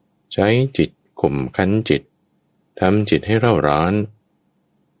ใช้จิตข่มขันจิตทำจิตให้เร่าร้อน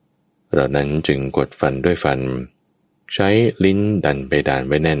เรานั้นจึงกดฟันด้วยฟันใช้ลิ้นดันเพดาน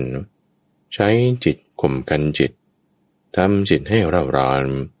ไว้แน่นใช้จิตข่มขันจิตทำจิตให้เร่าร้อน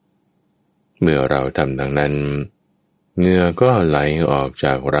เมื่อเราทำดังนั้นเหงื่อก็ไหลออกจ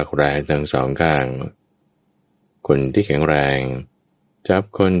ากรักแร้ทั้งสองข้างคนที่แข็งแรงจับ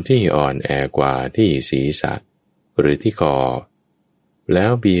คนที่อ่อนแอกว่าที่ศีรษะหรือที่คอแล้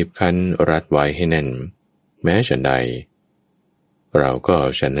วบีบคั้นรัดไว้ให้แน่นแม้ฉันใดเราก็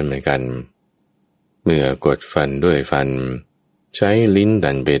ฉันนั้นเหมือนกันเมื่อกดฟันด้วยฟันใช้ลิ้น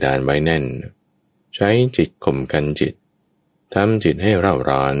ดันเพดานไว้แน่นใช้จิตข่มกันจิตทำจิตให้เร่า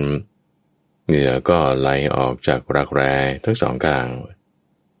ร้อนเหงื่อก็ไหลออกจากรักแร้ทั้งสองข้าง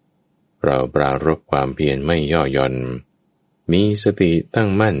เราปรารภความเพียรไม่ย่อหย่อนมีสติตั้ง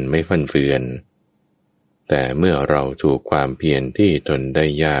มั่นไม่ฟั่นเฟือนแต่เมื่อเราถูกความเพียรที่ทนได้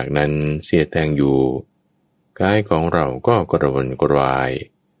ยากนั้นเสียแทงอยู่กายของเราก็กระวนกระวาย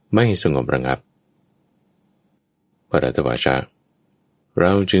ไม่สงบระงับปรตวชะเร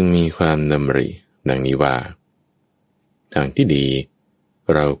าจึงมีความดำริดังนี้ว่าทางที่ดี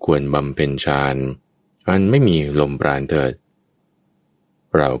เราควรบำเพ็ญฌานอันไม่มีลมปราณเถิด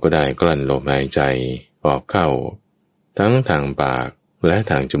เราก็ได้กลั้นลมหายใจออกเข้าทั้งทางปากและ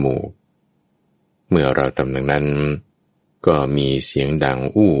ทางจมูกเมื่อเราทำดังนั้นก็มีเสียงดัง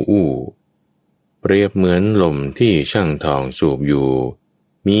อู้อู้เปรียบเหมือนลมที่ช่างทองสูบอยู่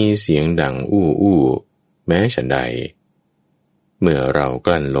มีเสียงดังอู้อู้แม้ฉันใดเมื่อเราก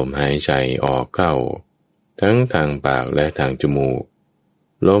ลั้นลมหายใจออกเข้าทั้งทางปากและทางจมูก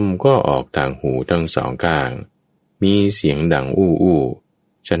ลมก็ออกทางหูทั้งสองข้างมีเสียงดังอู้อู้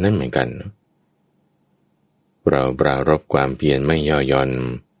ฉะนั้นเหมือนกันเราปรารภความเพียรไม่ย่อหย่อน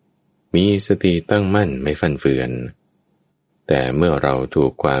มีสติตั้งมั่นไม่ฟั่นเฟือนแต่เมื่อเราถู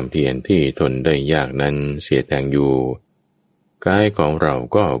กความเพียรที่ทนได้ยากนั้นเสียแทงอยู่กายของเรา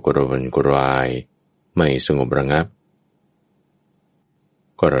ก็กระวนกระวายไม่สงบระงับ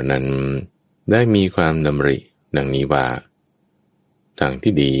ก็เรานั้นได้มีความดำริดังนี้ว่าทาง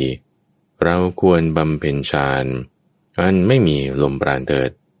ที่ดีเราควรบำเพ็ญฌานอันไม่มีลมปราณเถิ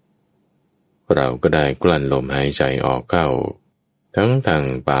ดเราก็ได้กลั้นลมหายใจออกเข้าทั้งทาง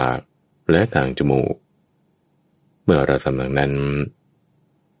ปากและทางจมูกเมื่อเราทำดังนั้น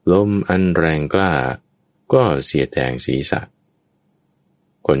ลมอันแรงกล้าก็เสียดแทงศีรษะ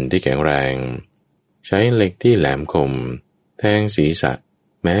คนที่แข็งแรงใช้เหล็กที่แหลมคมแทงศีรษะ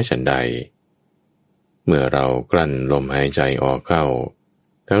แม้ฉันใดเมื่อเรากลั้นลมหายใจออกเข้า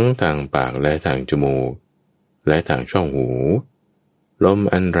ทั้งทางปากและทางจมูกและทางช่องหูลม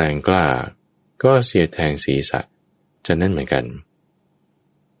อันแรงกล้า ก็เสียแทงศีรษะจะนั่นเหมือนกัน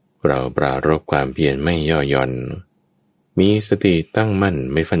เราปรารภความเพียรไม่ย่อหย่อนมีสติตั้งมั่น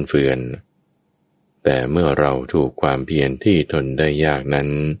ไม่ฟั่นเฟือนแต่เมื่อเราถูกความเพียรที่ทนได้ยากนั้น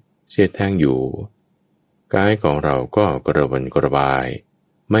เสียแทงอยู่กายของเราก็กระวนกระวาย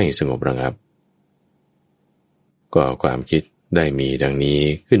ไม่สงบระงับก็ความคิดได้มีดังนี้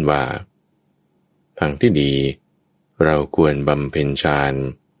ขึ้นว่าทางที่ดีเราควรบำเพ็ญฌาน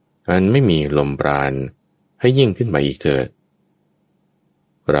อันไม่มีลมปราณให้ยิ่งขึ้นไปอีกเถิด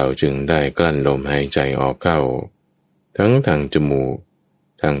เราจึงได้กลั้นลมหายใจออกเข้าทั้งทางจมูก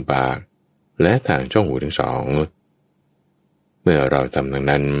ทางปากและทางช่องหูทั้งสองเมื่อเราทำดัง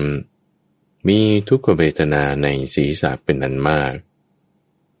นั้นมีทุกขเวทนาในศีรษะเป็นอันมาก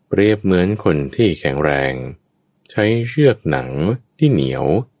เปรียบเหมือนคนที่แข็งแรงใช้เชือกหนังที่เหนียว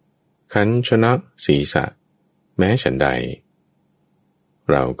คั้นชนะศีรษะแม้ฉันใด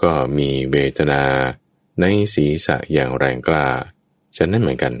เราก็มีเวทนาในศีรษะอย่างแรงกล้าฉันนั้นเห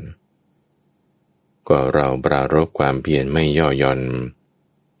มือนกันก็เราปรารภความเพียรไม่ย่อหย่อน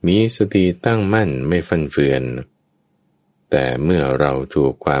มีสติตั้งมั่นไม่ฟั่นเฟือนแต่เมื่อเราถู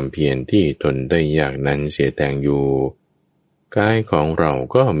กความเพียรที่ทนได้ยากนั้นเสียแทงอยู่กายของเรา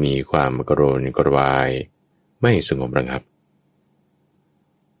ก็มีความกระโรนกระวายไม่สงบระงับ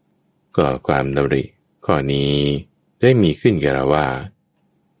ก็ความดำริข้อนี้ได้มีขึ้นแก่เราว่า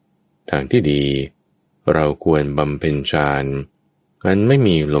ทางที่ดีเราควรบำเพ็ญฌานอันไม่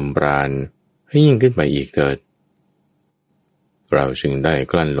มีลมปราณให้ยิ่งขึ้นไปอีกเถิดเราจึงได้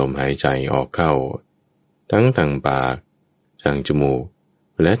กลั้นลมหายใจออกเข้าทั้งทางปากทางจมูก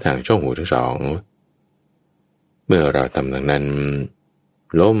และทางช่องหูทั้งสองเมื่อเราทำดังนั้น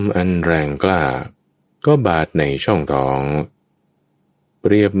ลมอันแรงกล้าก็บาดในช่องท้องเป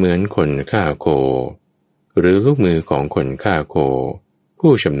รียบเหมือนคนฆ่าโคหรือลูกมือของคนฆ่าโค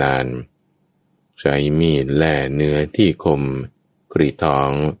ผู้ชำนาญใช้มีดแล่เนื้อที่คมกรีดท้อง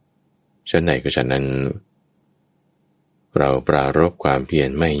ฉันใดก็ฉันนั้นเราปรารภความเพียร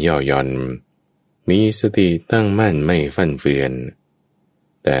ไม่ย่อหย่อนมีสติตั้งมั่นไม่ฟั่นเฟือน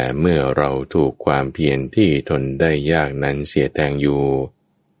แต่เมื่อเราถูกความเพียรที่ทนได้ยากนั้นเสียแทงอยู่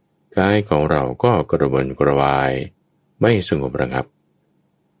กายของเราก็กระวนกระวายไม่สงบระงับ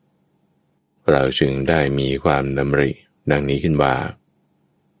เราจึงได้มีความดำริดังนี้ขึ้นว่า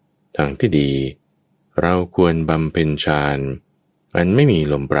ทางที่ดีเราควรบำเพ็ญฌานอันไม่มี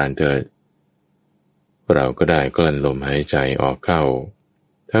ลมปราณเถิดเราก็ได้กลั้นลมหายใจออกเข้า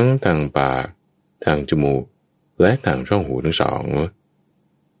ทั้งทางปากทางจมูกและทางช่องหูทั้งสอง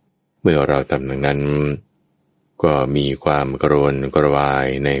เมื่อเราทำดังนั้นก็มีความกระวนกระวาย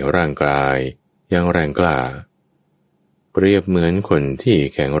ในร่างกายอย่างแรงกล้าเปรียบเหมือนคนที่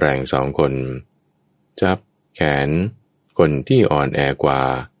แข็งแรงสองคนจับแขนคนที่อ่อนแอกว่า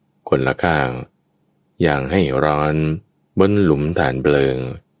คนละข้างอย่างให้ร้อนบนหลุมฐานเพลิง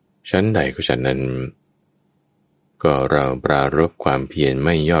ชั้นใดก็ชั้นนั้นก็เราปรารภความเพียรไ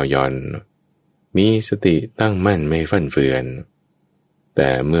ม่ย่อหย่อนมีสติตั้งมั่นไม่ฟั่นเฟือนแต่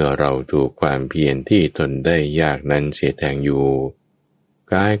เมื่อเราถูกความเพียรที่ทนได้ยากนั้นเสียแทงอยู่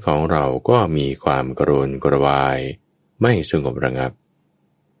กายของเราก็มีความกระโรนกระวายไม่สงบระงับ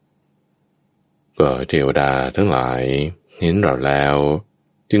ก็เทวดาทั้งหลายเห็นเราแล้ว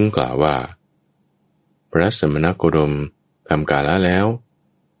จึงกล่าวว่าพระสมณโคดมทำกาละแล้ว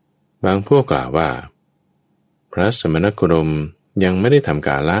บางพวกกล่าวว่าพระสมณโคดมยังไม่ได้ทำก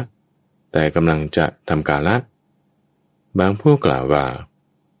าละแต่กำลังจะทำกาละบางพวกกล่าวว่า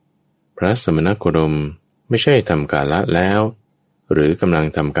พระสมณโคดมไม่ใช่ทำกาละแล้วหรือกำลัง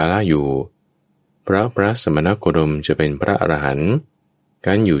ทำกาละอยู่เพราะพระสมณโคดมจะเป็นพระอรหันต์ก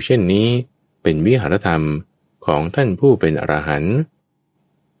ารอยู่เช่นนี้เป็นวิหารธรรมของท่านผู้เป็นอรหันต์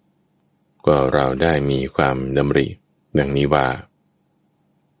ก็เราได้มีความดำริดังนี้ว่า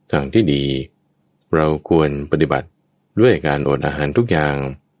ทางที่ดีเราควรปฏิบัติด้วยการอดอาหารทุกอย่าง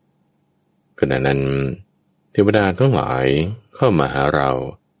ขณะนั้นเทวดาทั้งหลายเข้ามาหาเรา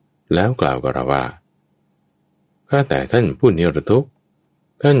แล้วกล่าวกับเราว่าข้าแต่ท่านผู้นิรทุกข์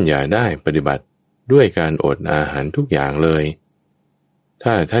ท่านอย่าได้ปฏิบัติด้วยการอดอาหารทุกอย่างเลย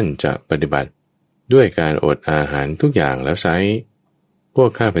ถ้าท่านจะปฏิบัติด้วยการอดอาหารทุกอย่างแล้วไซร้พวก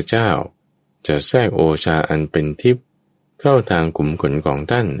ข้าพเจ้าจะแทรกโอชาอันเป็นทิพย์เข้าทางขุมขนของ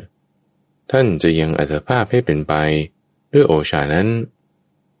ท่านท่านจะยังอัตภาพให้เป็นไปด้วยโอชานั้น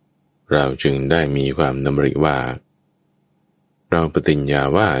เราจึงได้มีความดำริว่าเราปฏิญญา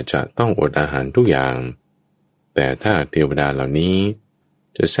ว่าจะต้องอดอาหารทุกอย่างแต่ถ้าเทวดาเหล่านี้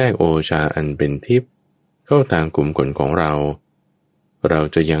จะแทรกโอชาอันเป็นทิพย์เข้าทางขุมขนของเราเรา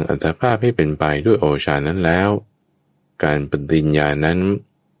จะยังอัตภาพให้เป็นไปด้วยโอชานั้นแล้วการปฏิญญานั้น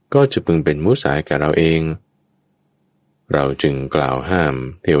ก็จะพึงเป็นมุสาแก่เราเองเราจึงกล่าวห้าม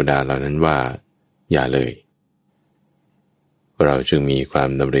เทวดาเหล่านั้นว่าอย่าเลยเราจึงมีความ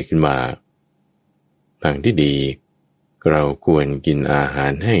ดำริขึ้นว่าทางที่ดีเราควรกินอาหา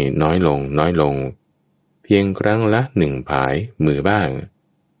รให้น้อยลงเพียงครั้งละ1 ผายมือบ้าง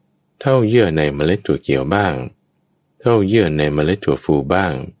เท่าเยื่อในเมล็ดถั่วเขียวบ้างเท่าเยื่อในเมล็ดถั่วฟูบ้า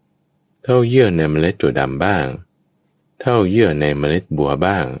งเท่าเยื่อในเมล็ดถั่วดำบ้างเท่าเยื่อในเมล็ดบัว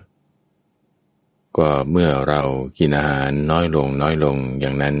บ้างก็เมื่อเรากินอาหารน้อยลงอย่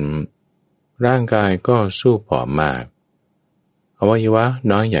างนั้นร่างกายก็สู้ผอมมากอวัยวะ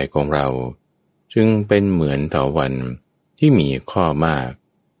น้อยใหญ่ของเราจึงเป็นเหมือนเถาวัลย์ที่มีข้อมาก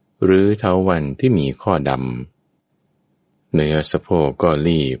หรือเถาวัลย์ที่มีข้อดำเนื้อสะโพกก็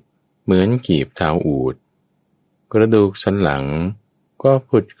รีบเหมือนกีบเท้าอูฐกระดูกสันหลังก็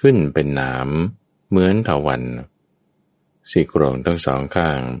ผุดขึ้นเป็นหนามเหมือนเถาวัลย์ซี่โครงทั้ง2 ข้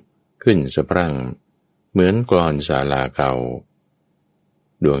างขึ้นสะพรั่งเหมือนกลอนศาลาเก่า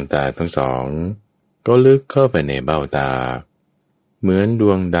ดวงตาทั้ง2ก็ลึกเข้าไปในเบ้าตาเหมือนด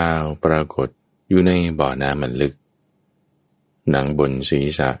วงดาวปรากฏอยู่ในบ่อน้ำมันลึกหนังบนศีร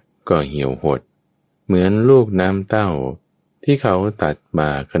ษะก็เหี่ยวหดเหมือนลูกน้ำเต้าที่เขาตัดมา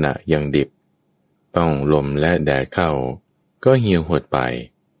ขณะยังดิบต้องลมและแดดเข้าก็เหี่ยวหดไป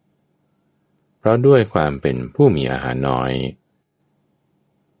เพราะด้วยความเป็นผู้มีอาหารน้อย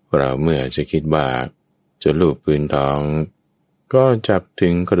เราเมื่อจะคิดว่าจะลูบพื้นท้องก็จับถึ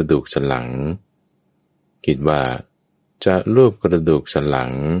งกระดูกสันหลังคิดว่าจะลูบกระดูกสันหลั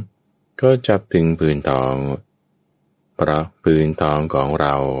งก็จับถึงพื้นท้องเพราะพื้นท้องของเร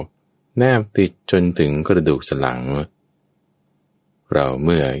าแนบติดจนถึงกระดูกสันหลังเราเ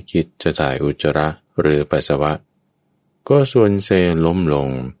มื่อคิดจะถ่ายอุจจาระหรือปัสสาวะก็ส่วนเซล้มลง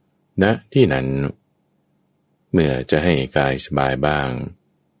ณที่นั้นเมื่อจะให้กายสบายบ้าง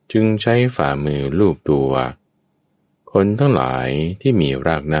จึงใช้ฝ่ามือลูบตัวคนทั้งหลายที่มีร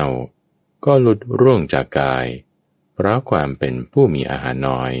ากเน่าก็หลุดร่วงจากกายเพราะความเป็นผู้มีอาหาร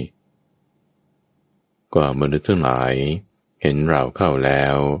น้อยก็มนุษย์ทั้งหลายเห็นเราเข้าแล้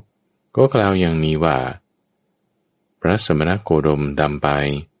วก็กล่าวอย่างนี้ว่าพระสมณโคดมดำไป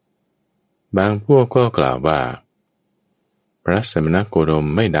บางพวกก็กล่าวว่าพระสมณโคดม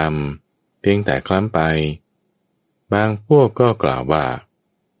ไม่ดำเพียงแต่คล้ำไปบางพวกก็กล่าวว่า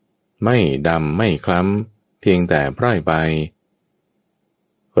ไม่ดำไม่คล้ำเพียงแต่พร่อยไป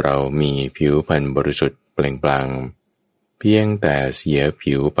เรามีผิวพรรณบริสุทธิ์เปล่งปลั่งเพียงแต่เสีย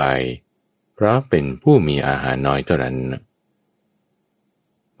ผิวไปเพราะเป็นผู้มีอาหารน้อยเท่านั้น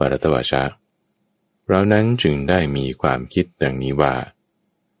ปรัตวชะเรานั้นจึงได้มีความคิดดังนี้ว่า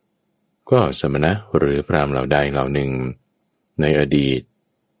ก็สมณะหรือพราหมณ์เหล่าใดเหล่าหนึ่งในอดีต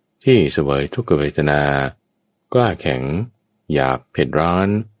ที่เสวยทุกขเวทนากล้าแข็งหยาบเผ็ดร้อน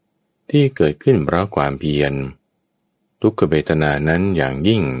ที่เกิดขึ้นเพราะความเพียรทุกขเวทนานั้นอย่าง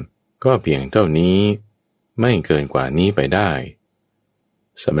ยิ่งก็เพียงเท่านี้ไม่เกินกว่านี้ไปได้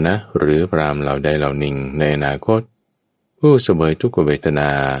สมณะหรือพราหมณ์เหล่าใดเหล่าหนึ่งในอนาคตผู้เสวยทุกขเวทน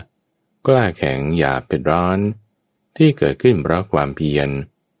ากล้าแข็งหยาบเผ็ดร้อนที่เกิดขึ้นเพราะความเพียร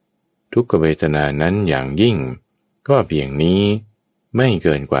ทุกขเวทนานั้นอย่างยิ่งก็เพียงนี้ไม่เ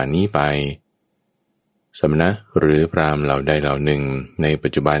กินกว่านี้ไปสมณะหรือพราหมณ์เหล่าใดเหล่าหนึ่งในปั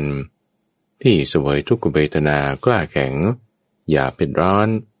จจุบันที่เสวยทุกขเวทนากล้าแข็งหยาบเผ็ดร้อน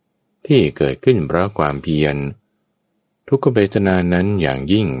ที่เกิดขึ้นเพราะความเพียรทุกขเวทนานั้นอย่าง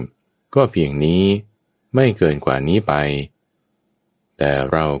ยิ่งก็เพียงนี้ไม่เกินกว่านี้ไปแต่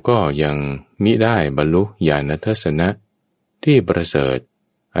เราก็ยังมิได้บรรลุญาณทัสสนะที่ประเสริฐ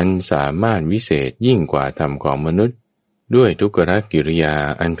อันสามารถวิเศษยิ่งกว่าธรรมของมนุษย์ด้วยทุกขกิริยา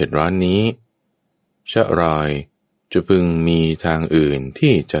อันเผ็ดร้อนนี้ชะรอยจะพึงมีทางอื่น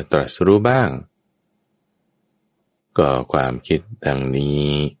ที่จะตรัสรู้บ้างก็ความคิดดังนี้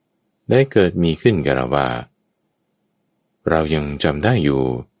ได้เกิดมีขึ้นแก่เราว่าเรายังจำได้อยู่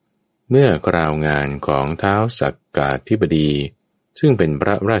เมื่อคราวงานของท้าวสักกาธิบดีซึ่งเป็นพร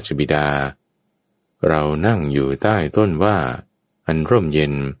ะราชบิดาเรานั่งอยู่ใต้ต้นว่าอันร่มเย็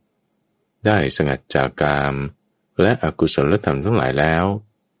นได้สงัดจากกามและอกุศลธรรมทั้งหลายแล้ว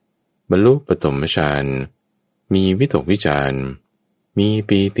บรรลุปฐมฌานมีวิตกวิจารมี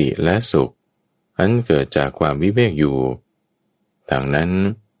ปีติและสุขอันเกิดจากความวิเวกอยู่ทางนั้น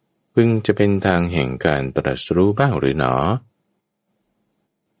พึงจะเป็นทางแห่งการตรัสรู้บ้างหรือหนอ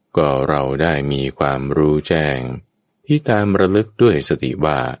ก็เราได้มีความรู้แจ้งที่ตามระลึกด้วยสติ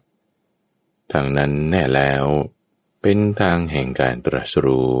ว่าทางนั้นแน่แล้วเป็นทางแห่งการตรัส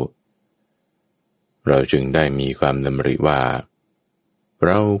รู้เราจึงได้มีความดำริว่าเ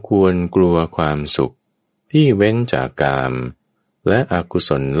ราควรกลัวความสุขที่เว้นจากกาม และอกุศ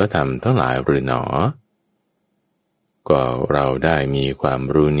ลธรรมทั้งหลายหรือหนอก็เราได้มีความ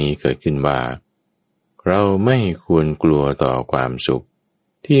รู้นี้เกิดขึ้นว่าเราไม่ควรกลัวต่อความสุข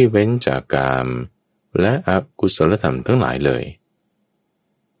ที่เว้นจากกามและอกุศลธรรมทั้งหลายเลย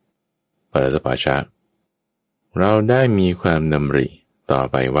ปรัตถปัชชะเราได้มีความดำริต่อ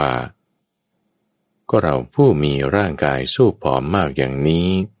ไปว่าก็เราผู้มีร่างกายสู้ผอมมากอย่างนี้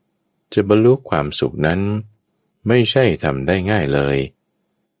จะบรรลุความสุขนั้นไม่ใช่ทำได้ง่ายเลย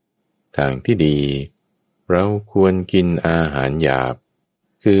ทางที่ดีเราควรกินอาหารหยาบ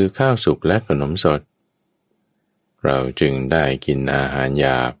คือข้าวสุกและขนมสดเราจึงได้กินอาหารหย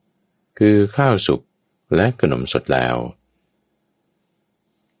าบคือข้าวสุกและขนมสดแล้ว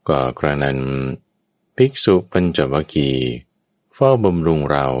ก็ครั้งนั้นภิกษุปัญจวัคคีย์เฝ้าบำรุง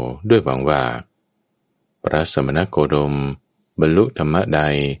เราด้วยหวังว่าพระสมณโคดมบรรลุธรรมะใด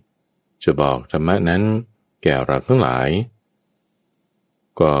จะบอกธรรมะนั้นแก่เราทั้งหลาย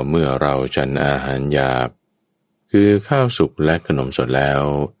ก็เมื่อเราฉันอาหารหยาบคือข้าวสุกและขนมสดแล้ว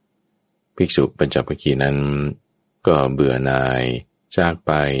ภิกษุปัญจวัคคีย์นั้นก็เบื่อหน่ายจากไ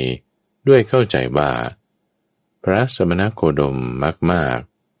ปด้วยเข้าใจว่าพระสมณโคดมมาก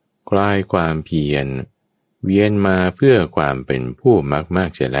ๆคลายความเพียรเวียนมาเพื่อความเป็นผู้มาก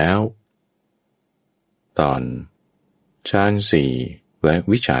ๆเสียแล้วตอนฌานสี่และ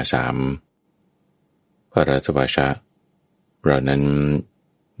วิชาสามปรัตถปัชชะเรานั้น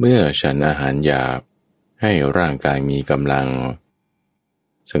เมื่อฉันอาหารหยาบให้ร่างกายมีกำลัง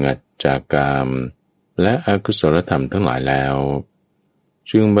สงัดจากกามและอกุศลธรรมทั้งหลายแล้ว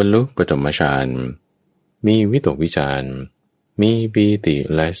จึงบรรลุปฐมฌานมีวิตกวิจารมีปีติ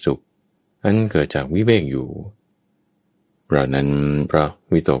และสุขอันเกิดจากวิเวกอยู่เรานั้นเพราะ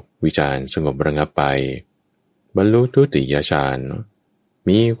วิตกวิจารสงบระงับไปบรรลุทุติยฌาน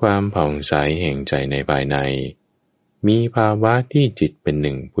มีความผ่องใสแห่งใจในภายในมีภาวะที่จิตเป็นห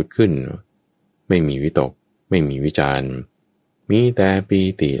นึ่งผุดขึ้นไม่มีวิตกไม่มีวิจารมีแต่ปี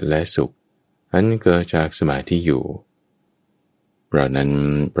ติและสุขอันเกิดจากสมาธิอยู่เรานั้น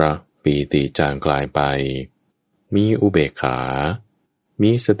เพราะปีติจางกลายไปมีอุเบกขา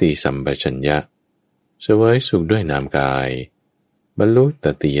มีสติสัมปชัญญะเสวยสุขด้วยนามกายบรรลุต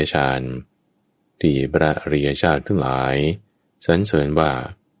ติยฌานที่พระอริยเจ้าทั้งหลายสรรเสริญว่า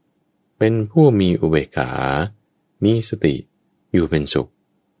เป็นผู้มีอุเบกขามีสติอยู่เป็นสุข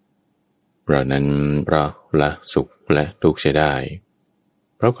เรานั้นเพราะละสุขและทุกข์เสียได้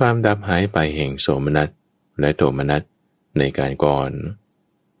เพราะความดับหายไปแห่งโสมนัสและโทมนัสในการก่อน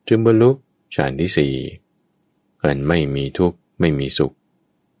จึงบรรลุฌานที่สี่อันไม่มีทุกข์ไม่มีสุข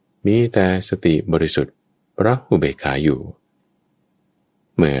มีแต่สติบริสุทธิ์เพราะอุเบกขาอยู่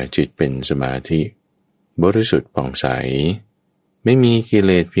เมื่อจิตเป็นสมาธิบริสุทธิ์ผ่องใสไม่มีกิเ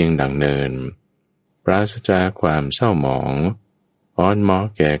ลสเพียงดังเนินปราศจากความเศร้าหมองอ่อนม้อ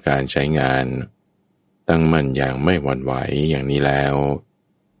แก่การใช้งานตั้งมั่นอย่างไม่หวั่นไหวอย่างนี้แล้ว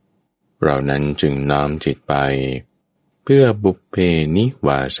เรานั้นจึงน้อมจิตไปเพื่อบุพเพนิว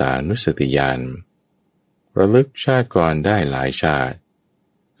าสานุสติญาณระลึกชาติก่อนได้หลายชาติ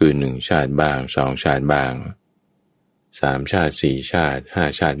คือหนึ่งชาติบ้างสองชาติบ้างสามชาติสี่ชาติห้า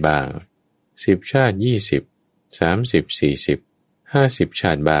ชาติบ้าง10 ชาติ20 30 40 50 ช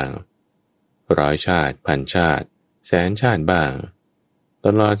าติบ้าง100 ชาติพันชาติแสนชาติบ้างต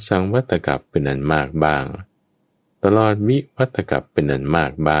ลอดสังวัตกัปเป็นอันมากบ้างตลอดวิวัตกัปเป็นอันมา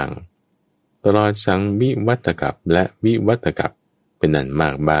กบ้างตลอดสังวิวัตกัปและวิวัตกัปเป็นอันมา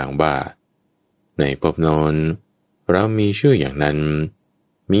กบ้างว่าในภพโน้นเรามีชื่ออย่างนั้น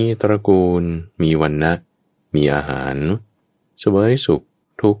มีตระกูลมีวรรณะมีอาหารเสวยสุข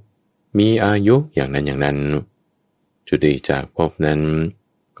ทุกข์มีอายุอย่างนั้นอย่างนั้นจุติจากภพนั้น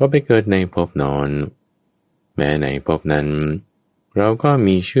ก็ไปเกิดในภพโน้นแม้ในภพนั้นเราก็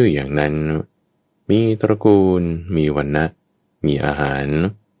มีชื่ออย่างนั้นมีตระกูลมีวรรณะมีอาหาร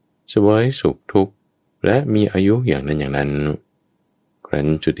เสวยสุขทุกข์และมีอายุอย่างนั้นอย่างนั้นครั้น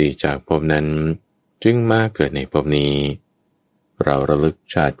จุติจากภพนั้นจึงมาเกิดในภพนี้เราระลึก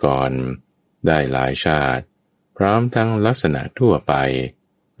ชาติก่อนได้หลายชาติพร้อมทั้งลักษณะทั่วไป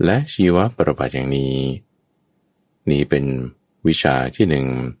และชีวประวัติอย่างนี้นี่เป็นวิชาที่หนึ่ง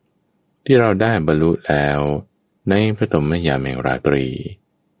ที่เราได้บรรลุแล้วในพระธรรมยามแห่งราตรี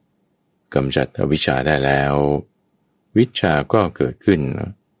กำจัดอวิชชาได้แล้ววิชชาก็เกิดขึ้น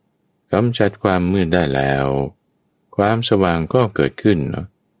กำจัดความมืดได้แล้วความสว่างก็เกิดขึ้น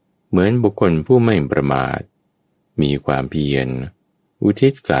เหมือนบุคคลผู้ไม่ประมาทมีความเพียรอุทิ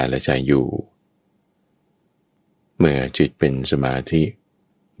ศกายและใจอยู่เมื่อจิตเป็นสมาธิ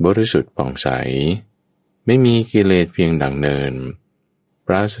บริสุทธิ์ผ่องใสไม่มีกิเลสเพียงดังเนินป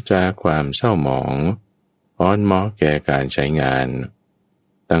ราศจากความเศร้าหมอง อ่อนเหมาะแก่การใช้งาน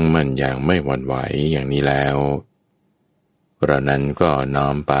ตั้งมั่นอย่างไม่หวั่นไหวอย่างนี้แล้วเรานั้นก็น้อ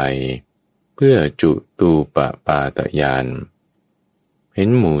มไปเพื่อจุตูปปาตญาณเห็น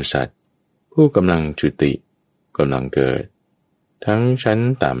หมู่สัตว์ผู้กำลังจุติกำลังเกิดทั้งชั้น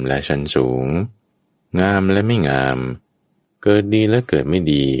ต่ำและชั้นสูงงามและไม่งามเกิดดีและเกิดไม่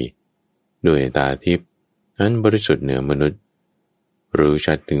ดีด้วยตาทิพย์นั้นบริสุทธิ์เหนือมนุษย์รู้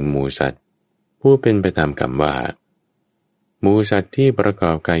ชัดถึงหมู่สัตว์ผู้เป็นไปตามกรรมว่าหมู่สัตว์ที่ประก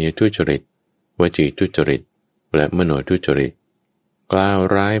อบกายทุจริตวจีทุจริตและมโนทุจริตกล่าว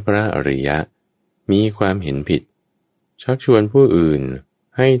ร้ายพระอริยะมีความเห็นผิดชักชวนผู้อื่น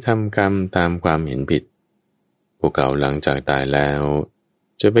ให้ทำกรรมตามความเห็นผิดพวกเขาหลังจากตายแล้ว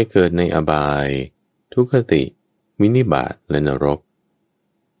จะไปเกิดในอบายทุกขติวินิบาตและนรก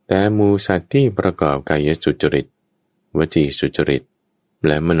แต่หมู่สัตว์ที่ประกอบกายสุจริตวจีสุจริตแ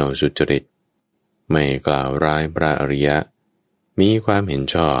ละมโนสุจริตไม่กล่าวร้ายพระอริยะมีความเห็น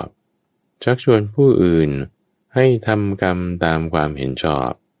ชอบชักชวนผู้อื่นให้ทำกรรมตามความเห็นชอ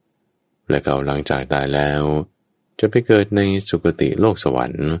บและเขาหลังจากตายแล้วจะไปเกิดในสุคติโลกสวร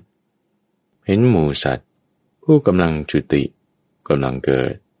รค์เห็นหมู่สัตว์ผู้กำลังจุติกำลังเกิ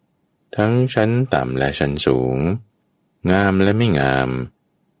ดทั้งชั้นต่ำและชั้นสูงงามและไม่งาม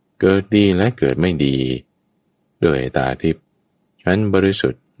เกิดดีและเกิดไม่ดีด้วยตาทิพย์อันบริสุ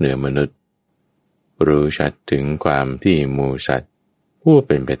ทธิ์เหนือมนุษย์รู้ชัดถึงความที่หมู่สัตว์ผู้เ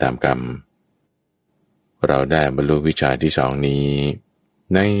ป็นไปตามกรรมเราได้บรรลุวิชาที่สองนี้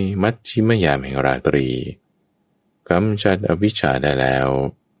ในมัชฌิมยามแห่งราตรีกำจัดอวิชชาได้แล้ว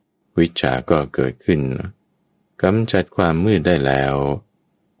วิชชาก็เกิดขึ้นกำจัดความมืดได้แล้ว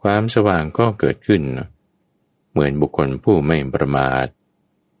ความสว่างก็เกิดขึ้นเหมือนบุคคลผู้ไม่ประมาท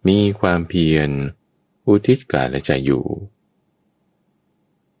มีความเพียรอุทิศกายและใจอยู่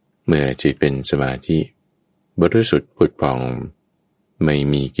เมื่อจิตเป็นสมาธิบริสุทธิ์ผุดผ่องไม่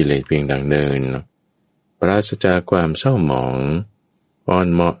มีกิเลสเพียงดังเดินปราศจากความเศร้าหมองอ่อน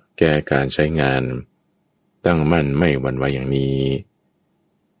เหมาะแก่การใช้งานตั้งมั่นไม่หวั่นไหวอย่างนี้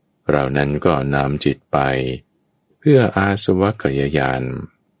เรานั้นก็นำจิตไปเพื่ออาสวัคยญาณ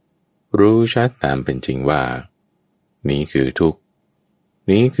รู้ชัดตามเป็นจริงว่านี้คือทุกข์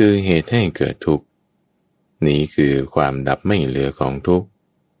นี้คือเหตุให้เกิดทุกข์นี้คือความดับไม่เหลือของทุกข์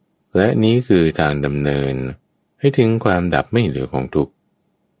และนี้คือทางดำเนินให้ถึงความดับไม่เหลือของทุกข์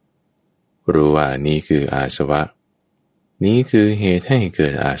รู้ว่านี้คืออาสวะนี้คือเหตุให้เกิ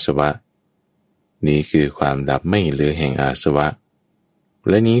ดอาสวะนี้คือความดับไม่เหลือแห่งอาสวะ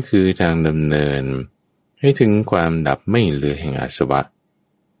และนี้คือทางดำเนินให้ถึงความดับไม่เหลือแห่งอาสวะ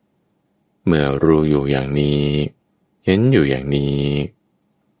เมื่อรู้อยู่อย่างนี้เห็นอยู่อย่างนี้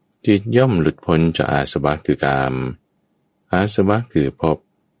จิตย่อมหลุดพ้นจากอาสวะคือกามอาสวะคือภพ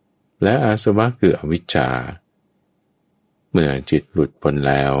และอาสวะคืออวิชชาเมื่อจิตหลุดพ้น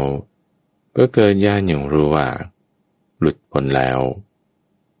แล้วก็เกิดญาณอย่างรู้ว่าหลุดพ้นแล้ว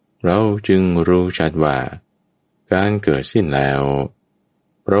เราจึงรู้ชัดว่าการเกิดสิ้นแล้ว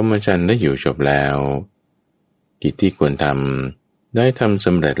พรหมจรรย์ได้อยู่จบแล้วกิจที่ควรทำได้ทำส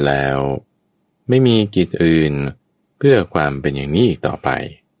ำเร็จแล้วไม่มีกิจอื่นเพื่อความเป็นอย่างนี้อีกต่อไป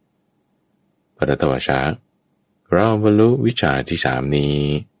พระตวชะเราบรรลุวิชาที่สามนี้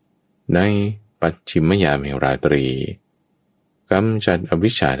ในปัจฉิมยามแห่งราตรีกำจัดอ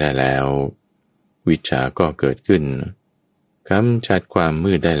วิชชาได้แล้ววิชาก็เกิดขึ้นกำจัดความ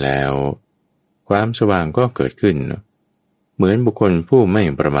มืดได้แล้วความสว่างก็เกิดขึ้นเหมือนบุคคลผู้ไม่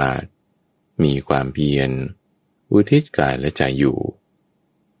ประมาทมีความเพียรอุทิศกายและใจอยู่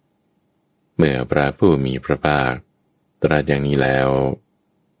เมื่อพระผู้มีพระภาคตรัสอย่างนี้แล้ว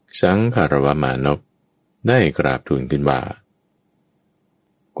สังฆารวมานพได้กราบทูลขึ้นว่า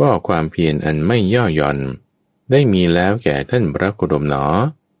ก็ความเพียรอันไม่ย่อหย่อนได้มีแล้วแก่ท่านพระโคดมหนอ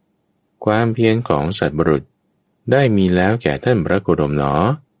ความเพียรของสัตว์บุรุษได้มีแล้วแก่ท่านพระโคดมหนอ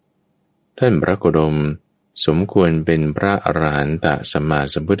ท่านพระโคดมสมควรเป็นพระอรหันตสัมมา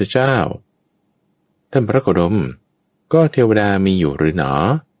สัมพุทธเจ้าท่านพระโคดมก็เทวดามีอยู่หรือหนอ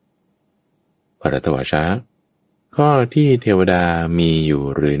พระตวชะข้อที่เทวดามีอยู่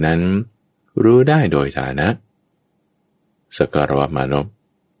หรือนั้นรู้ได้โดยฐานะสักการวมานพ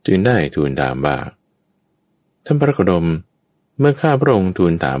จึงได้ทูลถามว่าท่านพระโคดมเมื่อข้าพระองค์ทู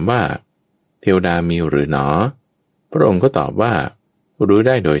ลถามว่าเทวดามีหรือหนอพระองค์ก็ตอบว่ารู้ไ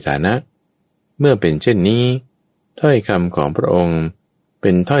ด้โดยฐานะเมื่อเป็นเช่นนี้ถ้อยคำของพระองค์เป็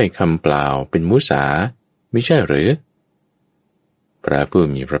นถ้อยคำเปล่าเป็นมุสามิใช่หรือพระผู้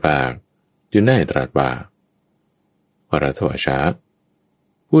มีพระภาคจึงได้ตรัสว่าพระทวชะ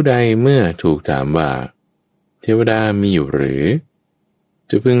ผู้ใดเมื่อถูกถามว่าเทวดามีอยู่หรือ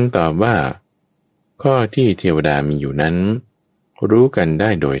จะพึงตอบว่า ข้อที่เทวดามีอยู่นั้นรู้กันได้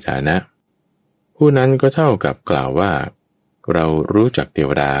โดยฐานะผู้นั้นก็เท่ากับกล่าวว่าเรารู้จักเท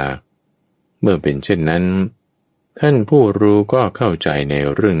วดาเมื่อเป็นเช่นนั้นท่านผู้รู้ก็เข้าใจใน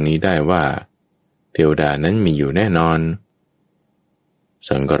เรื่องนี้ได้ว่าเทวดานั้นมีอยู่แน่นอน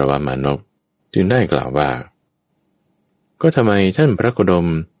สังกรวมานพจึงได้กล่าวว่าก็ทำไมท่านพระโคดม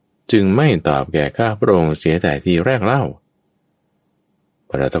จึงไม่ตอบแก่ข้าพระองค์เสียแต่ทีแรกเล่า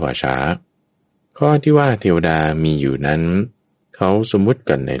พระตวชาข้อที่ว่าเทวดามีอยู่นั้นเขาสมมุติ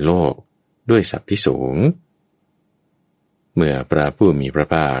กันในโลกด้วยศัพท์ที่สูงเมื่อพระผู้มีพระ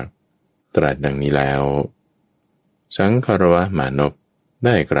ภาคตรัสดังนี้แล้วสังคารวมานพไ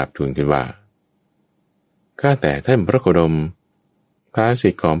ด้กราบทูลขึ้นว่าข้าแต่ท่านพระโคดมภาษิ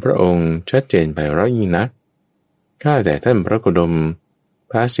ตของพระองค์ชัดเจนไพเราะยิ่งนักข้าแต่ท่านพระโคดม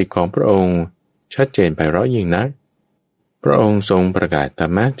ภาษิตของพระองค์ชัดเจนไพเราะยิ่งนักพระองค์ทรงประกาศธร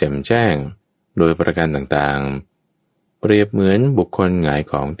รมะแจ่มแจ้งโดยประการต่างๆเปรียบเหมือนบุคคลหงาย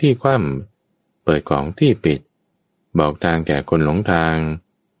ของที่คว่ำเปิดของที่ปิดบอกทางแก่คนหลงทาง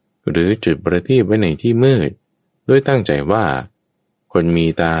หรือจุดประทีปไว้ในที่มืดด้วยตั้งใจว่าคนมี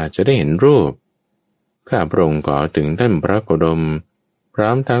ตาจะได้เห็นรูปข้าพระองค์ขอถึงท่านพระโคดมพร้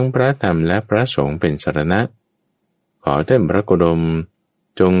อมทั้งพระธรรมและพระสงฆ์เป็นสรณะขอท่านพระโคดม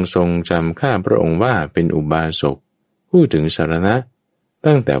จงทรงจำข้าพระองค์ว่าเป็นอุบาสกผู้ถึงสรณะ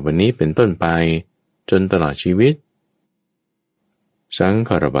ตั้งแต่วันนี้เป็นต้นไปจนตลอดชีวิตสัง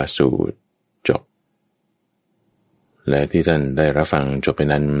คารวสูตรจบและที่ท่านได้รับฟังจบไป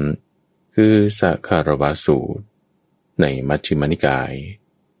นั้นคือสังคารวสูตรในมัชฌิมนิกาย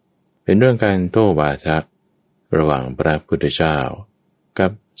เป็นเรื่องการโต้วาทะระหว่างพระพุทธเจ้ากั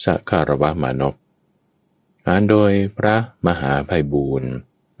บสังคารวมานพอ่านโดยพระมหาไพบูลย์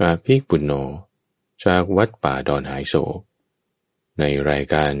อาภิปุณโญจากวัดป่าดอนหายโศกในราย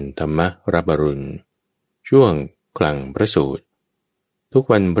การธรรมรับอรุณช่วงคลังพระสูตรทุก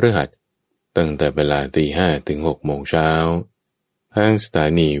วันพฤหัสตั้งแต่เวลา 5:00 ถึง 6:00 เช้าทางสถา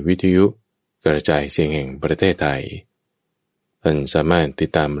นีวิทยุกระจายเสียงแห่งประเทศไทยท่านสามารถติด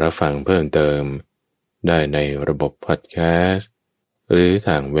ตามรับฟังเพิ่มเติมได้ในระบบพอดแคสต์หรือท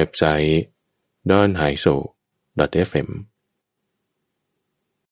างเว็บไซต์ donhaiso.fm